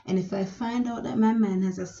all. And if I find out that my man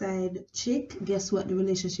has a side chick, guess what? The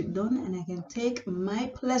relationship done, and I can take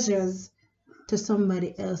my pleasures to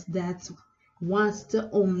somebody else that wants to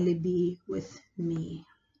only be with me,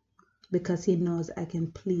 because he knows I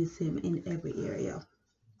can please him in every area.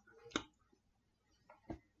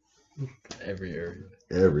 Every area.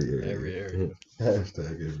 Every area. Every area.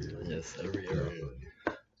 Hashtag every area. Yes, every area.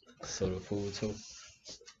 So the food too.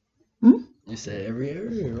 Hmm? You said every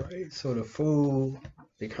area, right? So the food,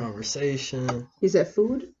 the conversation. You said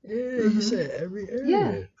food? Yeah, Mhm. you said every Yeah,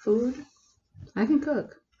 area. food. I can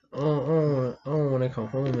cook. I don't want to come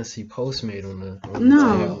home and see Postmate on the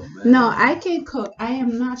No, table. no, I can cook. I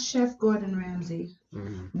am not Chef Gordon Ramsay,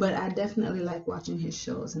 Mhm. but I definitely like watching his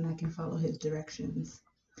shows and I can follow his directions.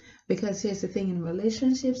 Because here's the thing, in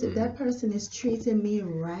relationships, if that person is treating me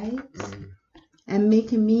right Mhm. and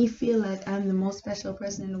making me feel like I'm the most special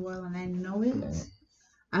person in the world and I know it,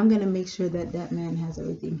 I'm going to make sure that that man has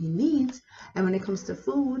everything he needs. And when it comes to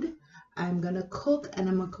food, I'm going to cook, and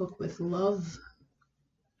I'm going to cook with love.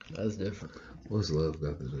 That's different. What's love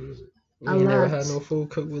got to do with it? You A ain't never lot. had no food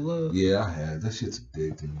cooked with love. Yeah, I have. That shit's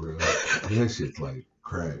addicting, bro. That shit's like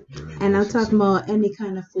crack, bro. And That I'm shit's talking so- about any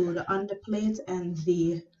kind of food on the plate and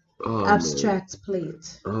the Oh, abstract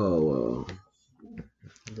plate. man. Oh,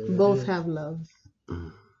 wow. Both have love.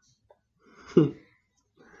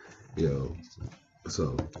 Yo,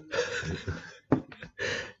 so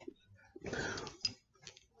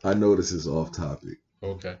I know this is off topic.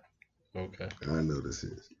 Okay. I know this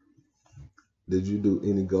is. Did you do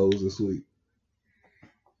any goals this week?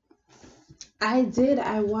 I did.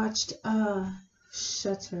 I watched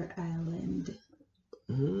Shutter Island.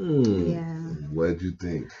 Yeah. What'd you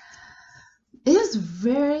think? It was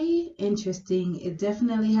very interesting. It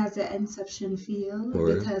definitely has an Inception feel, Oh,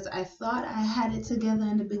 yeah? because I thought I had it together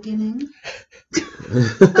in the beginning.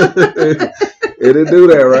 It didn't do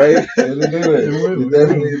that, right? It didn't do that. It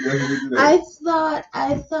definitely do that.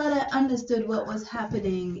 I thought I understood what was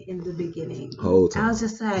happening in the beginning. Whole time. I was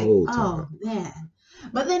just like, Whole oh time. man.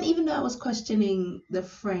 But then even though I was questioning the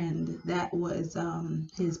friend that was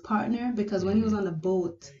his partner, because when he was on the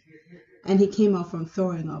boat and he came out from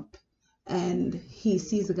throwing up and he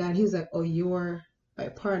sees the guy and he was like, oh, you're my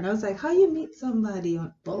partner. I was like, how you meet somebody on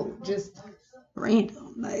a boat just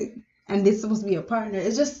random, like, and they're supposed to be a partner?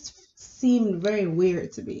 It just seemed very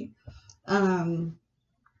weird to me.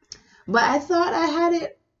 But I thought I had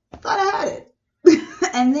it.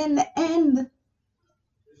 And then the end,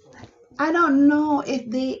 I don't know. I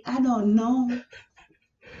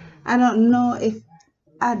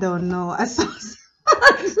saw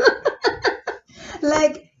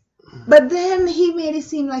like, but then he made it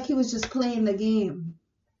seem like he was just playing the game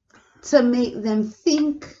to make them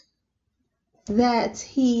think that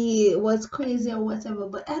he was crazy or whatever.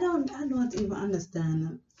 But I don't even understand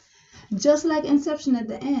them. Just like Inception at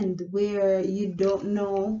the end, where you don't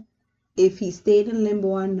know if he stayed in limbo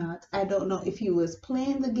or not. I don't know if he was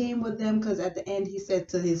playing the game with them, because at the end he said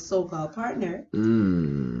to his so-called partner,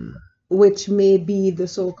 which may be the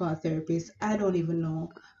so-called therapist, I don't even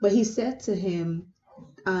know. But he said to him,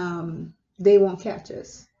 they won't catch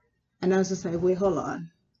us. And I was just like, wait, hold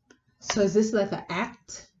on. So is this like an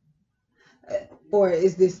act? Or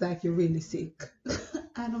is this like you're really sick?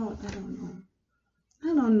 I don't know.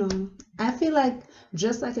 I feel like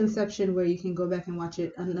just like Inception, where you can go back and watch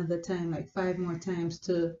it another time, like 5 more times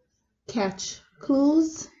to catch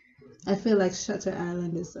clues, I feel like Shutter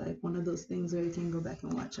Island is like one of those things where you can go back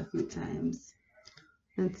and watch a few times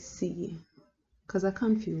and see. Because I'm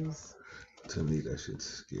confused. To me, that shit's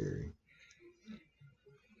scary.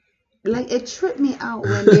 Like, it tripped me out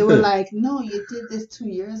when they were like, no, you did this 2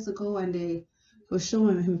 years ago, and they were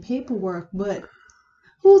showing him paperwork, but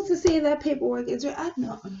who's to say that paperwork is real? I don't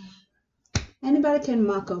know. Anybody can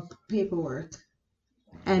mock up paperwork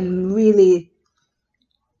and really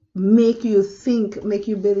make you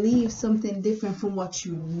believe something different from what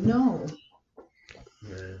you know.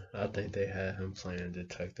 Man, I think they had him playing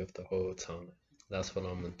detective the whole time. That's what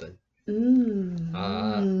I'm gonna think.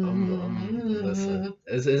 Listen,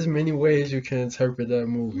 there's many ways you can interpret that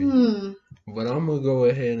movie, but I'm gonna go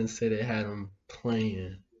ahead and say they had him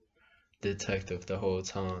playing detective the whole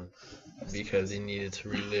time because he needed to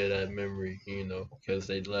relive that memory, because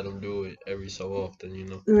they let him do it every so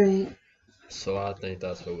often, Right. So I think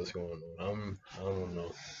that's what was going on. I don't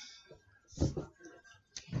know.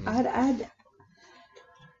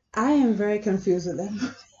 I am very confused with that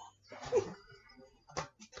movie.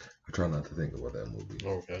 I try not to think about that movie.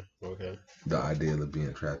 Okay. The idea of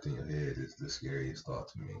being trapped in your head is the scariest thought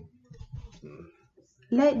to me.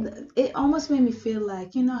 Like, it almost made me feel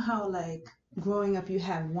like, you know how like growing up you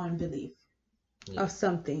have one belief of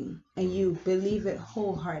something and you believe it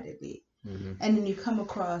wholeheartedly, and then you come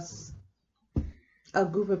across a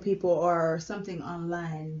group of people or something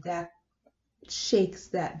online that shakes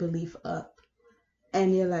that belief up,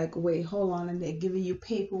 and you're like, wait, hold on, and they're giving you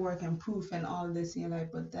paperwork and proof and all this, and you're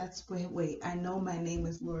like, but that's wait, I know my name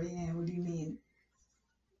is Lorianne, what do you mean?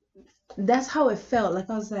 That's how it felt. Like,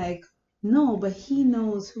 I was like, no, but he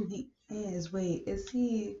knows who he is. Wait, is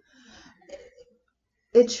he?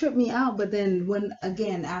 It tripped me out. But then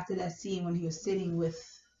after that scene when he was sitting with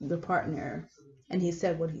the partner and he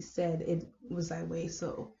said what he said, it was like, wait,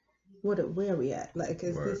 so where are we at? Like,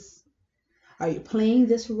 are you playing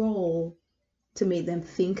this role to make them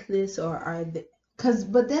think this, or are they?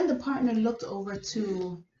 But then the partner looked over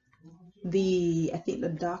to I think the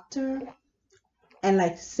doctor, and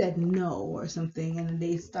like said no or something, and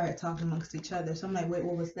they started talking amongst each other. So I'm like, wait,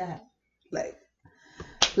 what was that? Like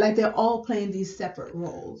they're all playing these separate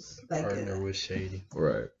roles. Like, partner was shady.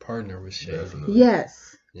 Right. Partner was shady. Definitely.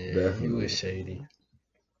 Yes. Yeah, Definitely. He was shady.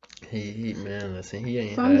 He man, listen, he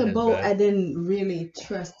ain't from had the his boat. back. I didn't really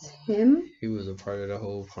trust him. He was a part of the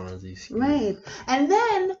whole Ponzi scheme. Right. And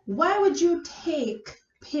then why would you take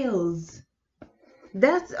pills?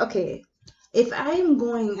 That's okay. If I'm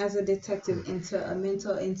going as a detective into a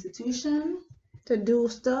mental institution to do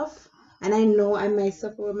stuff, and I know I might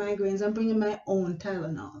suffer with migraines, I'm bringing my own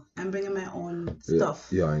Tylenol. I'm bringing my own stuff.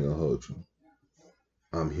 Yeah, I ain't gonna hold you.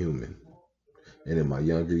 I'm human. And in my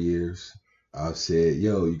younger years, I've said,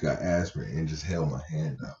 yo, you got aspirin, and just held my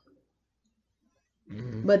hand out.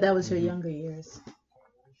 But that was your younger years.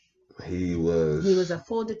 He was a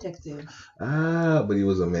full detective. But he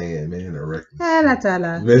was a man are reckless.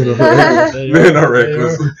 Natala. Men are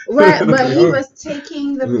reckless. Right, but he was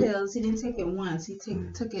taking the pills. He didn't take it once. He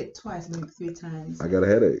took it twice, maybe 3 times. I got a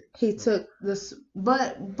headache. He took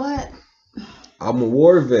but I'm a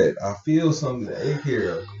war vet. I feel something that ain't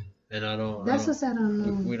here. And I don't. That's what I don't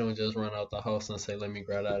know. We don't just run out the house and say, "Let me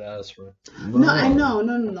grab that aspirin." No, I know.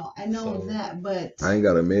 No. I know So- that, but I ain't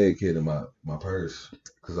got a med kit in my purse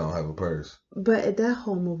because I don't have a purse. but that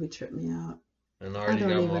whole movie tripped me out. And I already don't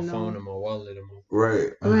got my even phone know. and my wallet in my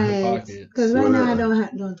Right. Right. pocket. Because right now I Well, don't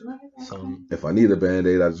have no. Do I have that? Some If I need a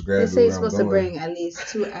Band-Aid, I just grab They it say where you're I'm supposed to going. bring at least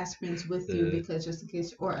 2 aspirins with you Yeah. because just in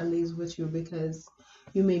case, or at least with you because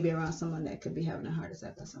you may be around someone that could be having a heart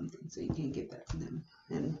attack or something, so you can't give that to them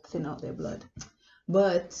and thin out their blood.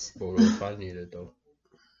 But But what if I need it though?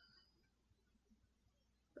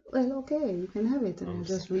 well, okay, you can have it and I'm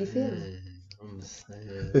just refill. I'm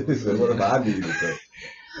saying. So what if I need it though?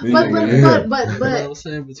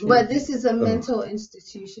 But this is a mental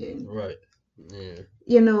institution, Right. Yeah.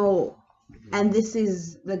 you know, and this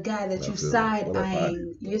is the guy that you I feel side like, what if I eyeing.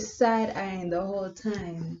 need You're side eyeing the whole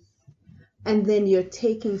time, and then you're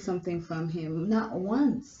taking something from him. Not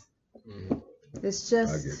once. Mm. It's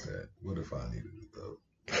just. I get that. What if I needed it though?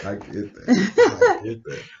 I get that. I get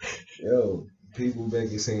that. Yo, people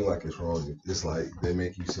make it seem like it's wrong. It's like they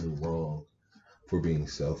make you seem wrong for being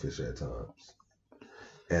selfish at times.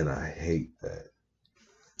 And I hate that.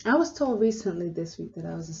 I was told recently this week that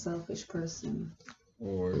I was a selfish person,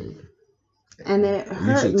 Or and it You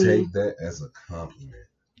hurt should me. take that as a compliment.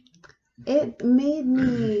 It made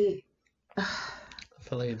me. I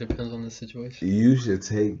feel like it depends on the situation. You should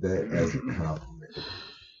take that as a compliment.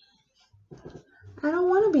 I don't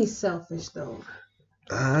want to be selfish though.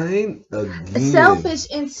 I ain't again. Selfish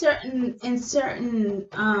in certain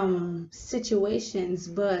situations,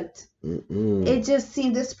 but it just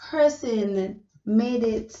seemed this person made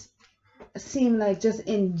it seem like just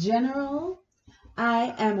in general,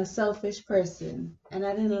 I am a selfish person, and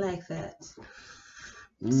I didn't like that.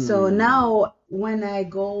 So now when I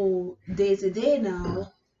go day to day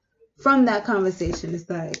now, from that conversation, it's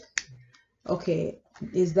like, okay,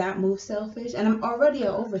 is that move selfish? And I'm already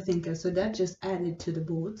an overthinker, so that just added to the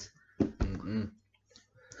boat.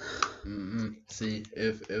 See,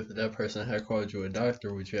 if that person had called you a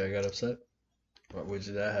doctor, would you have got upset? Or would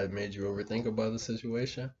that have made you overthink about the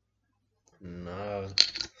situation? Nah.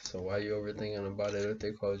 So why you overthinking about it if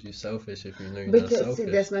they called you selfish if you know you're not Because see,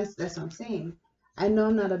 selfish? that's what I'm saying. I know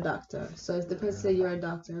I'm not a doctor, so if the person said you're a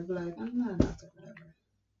doctor, I'd be like, I'm not a doctor, whatever.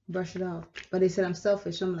 Brush it off. But they said I'm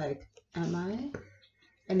selfish. I'm like, am I?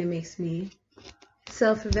 And it makes me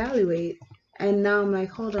self-evaluate. And now I'm like,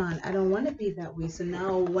 hold on, I don't want to be that way. So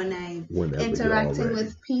now when I'm interacting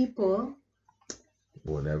with people,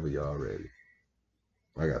 whenever y'all ready,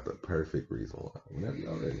 I got the perfect reason why. Whenever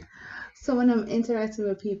y'all ready. so when I'm interacting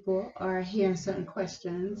with people or hearing certain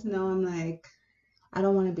questions, now I'm like, I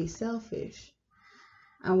don't want to be selfish.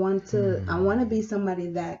 I want to be somebody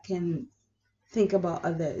that can think about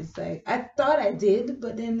others. Like I thought I did,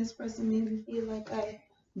 but then this person made me feel like I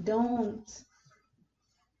don't.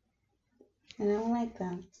 And I don't like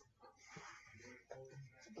that.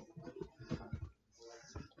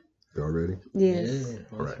 Y'all ready? Yes. Yeah,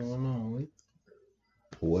 what's Alright. going on? Wait.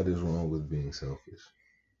 What is wrong with being selfish?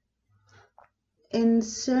 In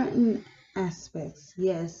certain aspects,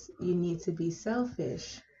 yes, you need to be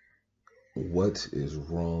selfish. What is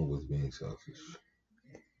wrong with being selfish?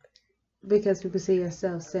 Because people say you're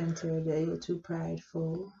self-centered, that you're too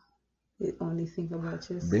prideful. You only think about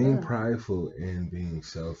yourself. Being prideful and being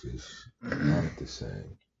selfish aren't the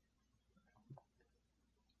same.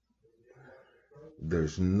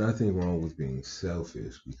 There's nothing wrong with being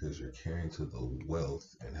selfish because you're caring to the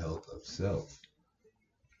wealth and health of self.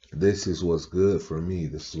 This is what's good for me.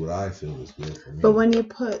 This is what I feel is good for me. But when you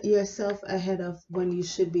put yourself ahead of when you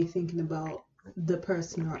should be thinking about the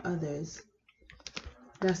person or others,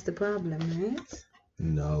 that's the problem, right?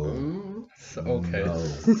 No. Okay. No.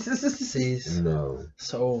 See, No.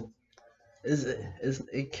 so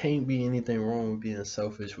it can't be anything wrong with being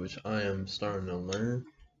selfish, which I am starting to learn,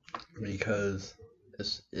 because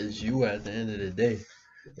it's you at the end of the day.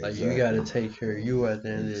 Like you gotta take care of you at the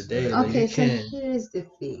end of the day. Like Okay, you so can't. here's the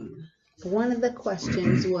thing. One of the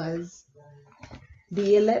questions was, do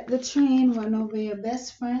you let the train run over your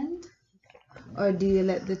best friend? Or do you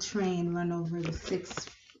let the train run over the 6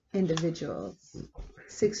 individuals,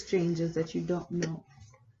 6 strangers that you don't know?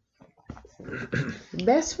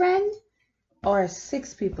 Best friend or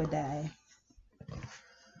 6 people die?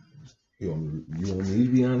 You want me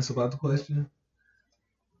to be honest about the question?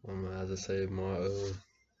 I'm gonna have to say my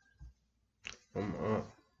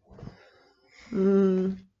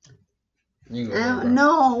You go ahead, bro.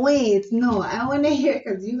 No, wait, no. I want to hear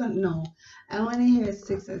because you don't know. I want to hear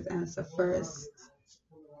 6's answer first.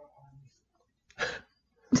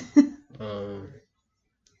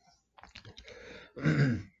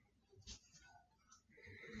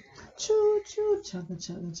 choo choo, chugga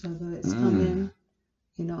chugga chugga. It's coming.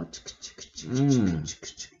 You know,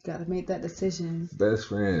 gotta make that decision. Best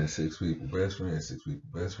friend, 6 people. Best friend, 6 people.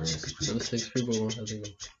 Best friend, 6 people. Them 6 people gonna have to go.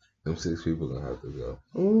 Them 6 people gonna have to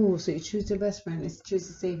go. Ooh, so you choose your best friend. It's choose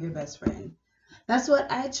to save your best friend. That's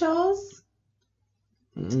what I chose.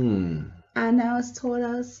 And I was told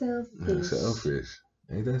I was selfish. That's selfish.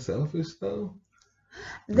 Ain't that selfish though?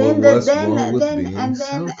 Then But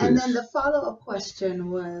and then the follow-up question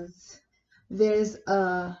was, there's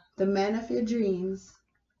the man of your dreams,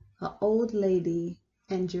 an old lady,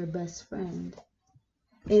 and your best friend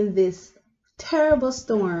in this terrible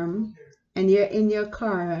storm, and you're in your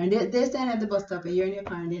car, and they're standing at the bus stop, and you're in your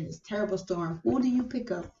car, and in this terrible storm. Who do you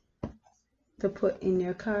pick up to put in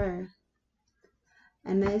your car?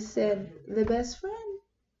 And I said, the best friend.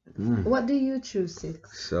 What do you choose,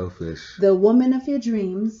 6? Selfish. The woman of your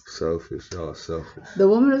dreams. Selfish, y'all. Selfish. The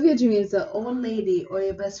woman of your dreams, the old lady, or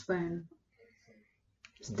your best friend.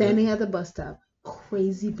 Standing at the bus stop.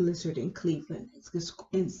 Crazy blizzard in Cleveland. It's just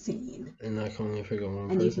insane. And I can only pick up one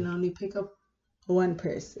And person. you can only pick up one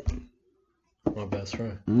person. My best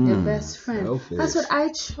friend. Your best friend. Selfish. That's what I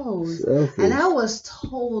chose. Selfish. And I was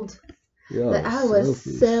told Yo, that I was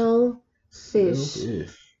selfish.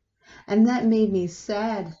 And that made me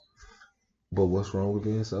sad. But what's wrong with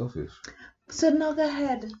being selfish? So now go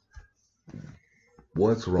ahead.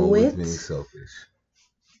 What's wrong with being selfish?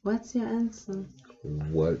 What's your answer?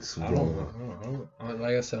 What's I wrong? don't,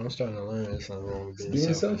 like I said, I'm starting to learn there's something wrong with being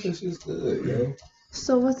Being selfish. selfish is good, yo.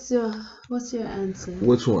 So what's your answer?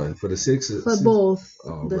 Which one? For the 6? For both.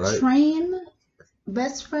 All The right. train,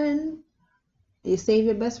 best friend. You save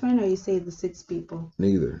your best friend, or you save the 6 people?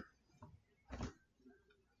 Neither.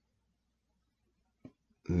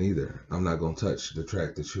 I'm not gonna touch the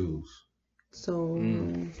track to choose. So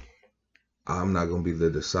I'm not gonna be the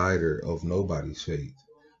decider of nobody's fate.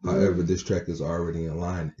 However, this track is already in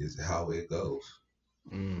line is how it goes.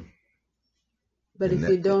 But if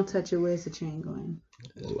you don't touch it, where's the train going?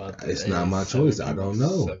 It's not my choice. I don't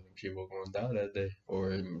know. 7 people gonna die that day,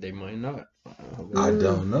 or they might not. I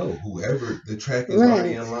don't know. Whoever the track is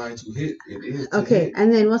already in line to hit, it is. Okay,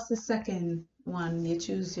 and then what's the second one? You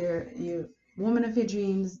choose your woman of your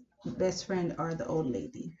dreams, best friend, or the old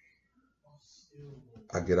lady.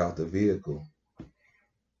 I get out the vehicle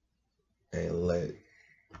and let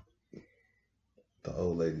the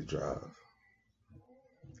old lady drive.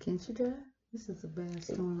 Can't you drive? This is a bad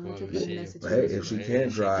storm. Well, Hey, if she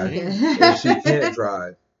can't drive, Okay. if she can't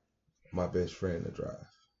drive, my best friend will drive.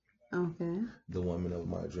 Okay. The woman of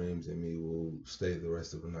my dreams and me will stay the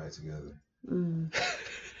rest of the night together.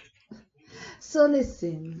 So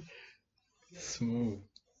listen. Smooth.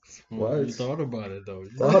 What? You thought about it though.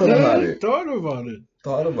 Thought about it.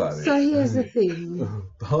 Thought about it. So here's the thing.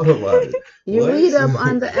 Thought about it. You What? read up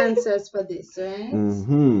on the answers for this, right?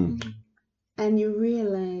 Mm-hmm. And you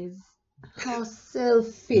realize how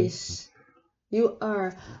selfish you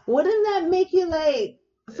are. Wouldn't that make you like?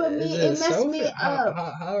 For me, it messed me up.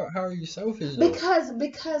 How are you selfish though?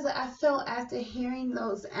 Because I felt after hearing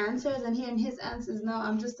those answers and hearing his answers now,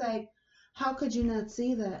 I'm just like, how could you not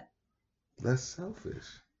see that? That's selfish.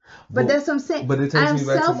 But that's what I'm saying. But it takes I'm me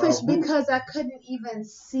back selfish to my root. because I couldn't even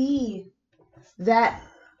see that.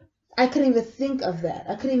 I couldn't even think of that.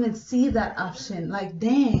 I couldn't even see that option. Like,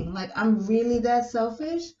 dang, like I'm really that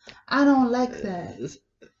selfish? I don't like that.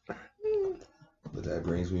 But that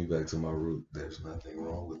brings me back to my root. There's nothing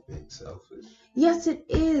wrong with being selfish. Yes, it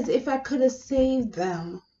is. If I could have saved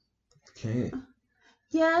them. Can't.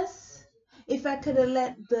 Yes. If I could have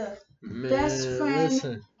let the best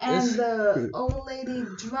friend and the old lady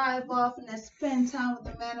drive off and then spend time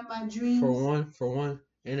with the man of my dreams. For one,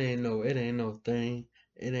 it ain't no thing.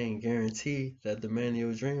 It ain't guaranteed that the man of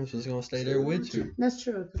your dreams was gonna stay there with you. That's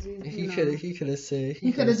true. Cause He could have said.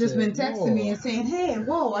 He could have just been texting me and saying, "Hey,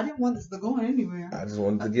 whoa, I didn't want this to go anywhere." I just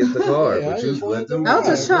wanted to get the car, Yeah, but you just let them. I was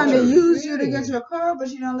just trying to Right. use you to get your car,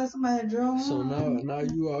 but you don't let somebody drive. So now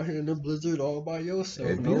you out here in the blizzard all by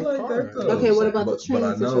yourself. It be No like car. that, though. Okay, what about But the train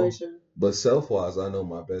I know- situation? But self-wise, I know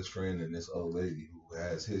my best friend and this old lady who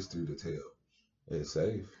has history to tell. It's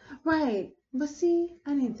safe. Right, but see,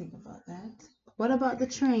 I didn't think about that. What about the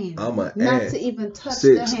train? I'm a Not ant. to even touch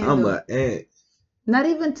 6. the I'm handle. an ant. Not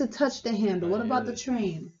even to touch the handle. What about the Yeah.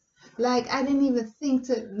 train? Like, I didn't even think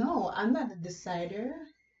to. No, I'm not a decider.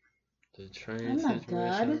 The train I'm not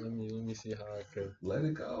situation. God. Let me see how I could. Let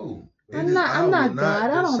it go. I'm not God.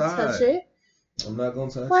 I don't touch it. I'm not gonna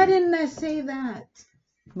touch Why it. didn't I say that?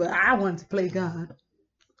 But I want to play God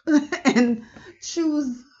and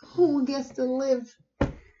choose who gets to live,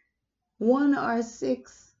 1 or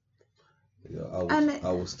 6. Yeah,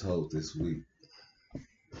 I was told this week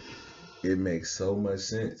It makes so much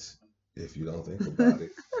sense if you don't think about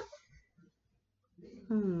it.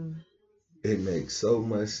 It makes so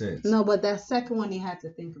much sense. No, but that second one you had to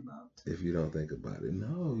think about. If you don't think about it.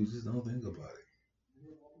 No, you just don't think about it.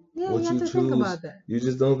 Yeah, What you have to think about that. You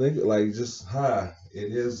just don't think, like, just,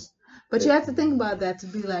 it is. But you have to think about that to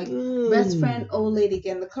be like, best friend, old lady,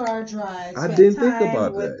 get in the car, drive. I didn't think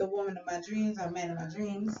about with that. the woman of my dreams or man of my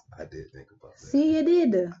dreams. I did think about that. See, you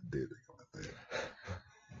did. I did think about that.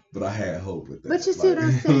 But I had hope with that. But you see what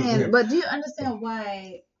I'm saying? But do you understand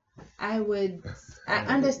why I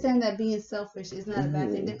understand that being selfish is not a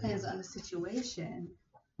bad thing. It depends on the situation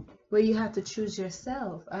where you have to choose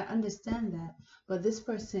yourself. I understand that. But this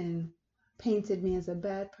person painted me as a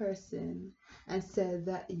bad person and said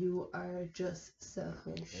that you are just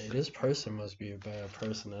selfish. Hey, this person must be a bad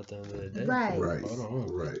person at the end of the day. Right.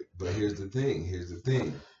 Right. But here's the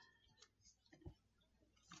thing.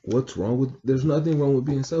 What's wrong with? There's nothing wrong with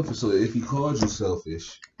being selfish. So if he calls you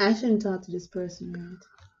selfish, I shouldn't talk to this person, right?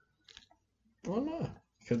 Why not?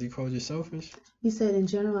 Because he called you selfish? He said, in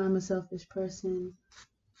general, I'm a selfish person.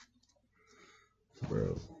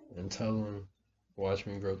 Bro. And tell him, watch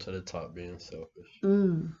me grow to the top being selfish.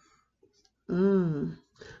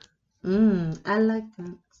 I like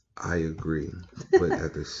that. I agree. But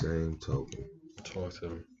at the same token, Talk to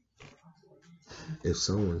him. If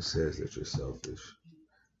someone says that you're selfish,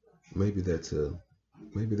 maybe they're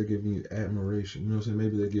giving you admiration. You know what I'm saying?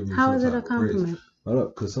 Maybe they're giving you How some is it type a of praise. compliment?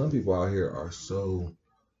 Because some people out here are so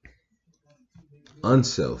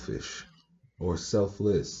unselfish or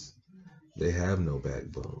selfless. They have no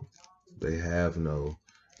backbone. They have no,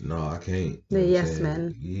 I can't. The yes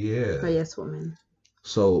men. Yeah. Or yes woman.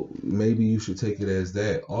 So maybe you should take it as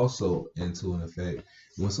that. Also, into an effect,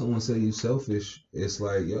 when someone say you selfish, it's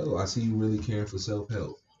like, yo, I see you really caring for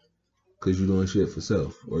self-help. Because you're doing shit for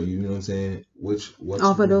self. Or you know what I'm saying? What's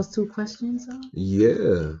Offer those two questions, though?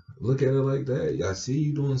 Yeah. Look at it like that. I see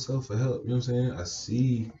you doing self for help. You know what I'm saying? I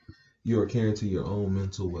see you are caring to your own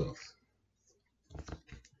mental wealth.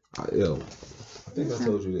 I think I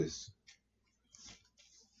told you this.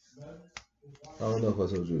 I don't know if I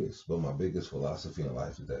told you this, but my biggest philosophy in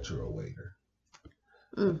life is that you're a waiter.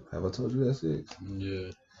 Have I told you that, Six?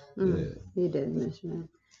 Yeah. Yeah. You did mention that.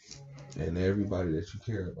 And everybody that you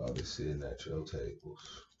care about is sitting at your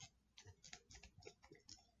tables.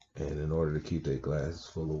 And in order to keep their glasses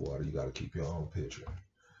full of water, you got to keep your own pitcher.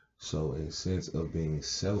 So in sense of being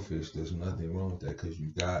selfish, there's nothing wrong with that because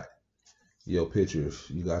you got your pitchers,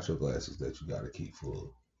 you got your glasses that you got to keep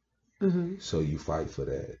full. So you fight for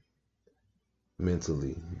that.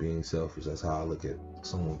 Mentally, being selfish, that's how I look at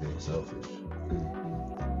someone being selfish.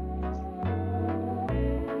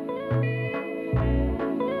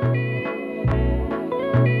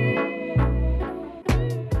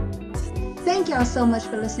 Thank y'all so much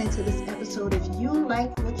for listening to this episode. If you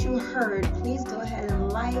like what you heard, please go ahead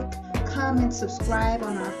and like, comment, subscribe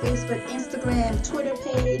on our Facebook, Instagram, Twitter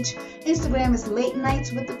page. Instagram is Late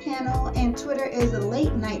Nights with the Panel, and Twitter is a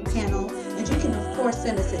Late Night Panel. And you can, of course,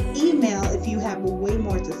 send us an email if you have way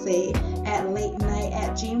more to say at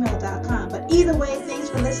latenight@gmail.com. But either way, thanks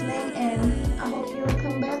for listening, and I hope you'll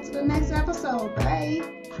come back to the next episode. Bye.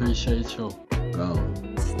 Appreciate you. Gone.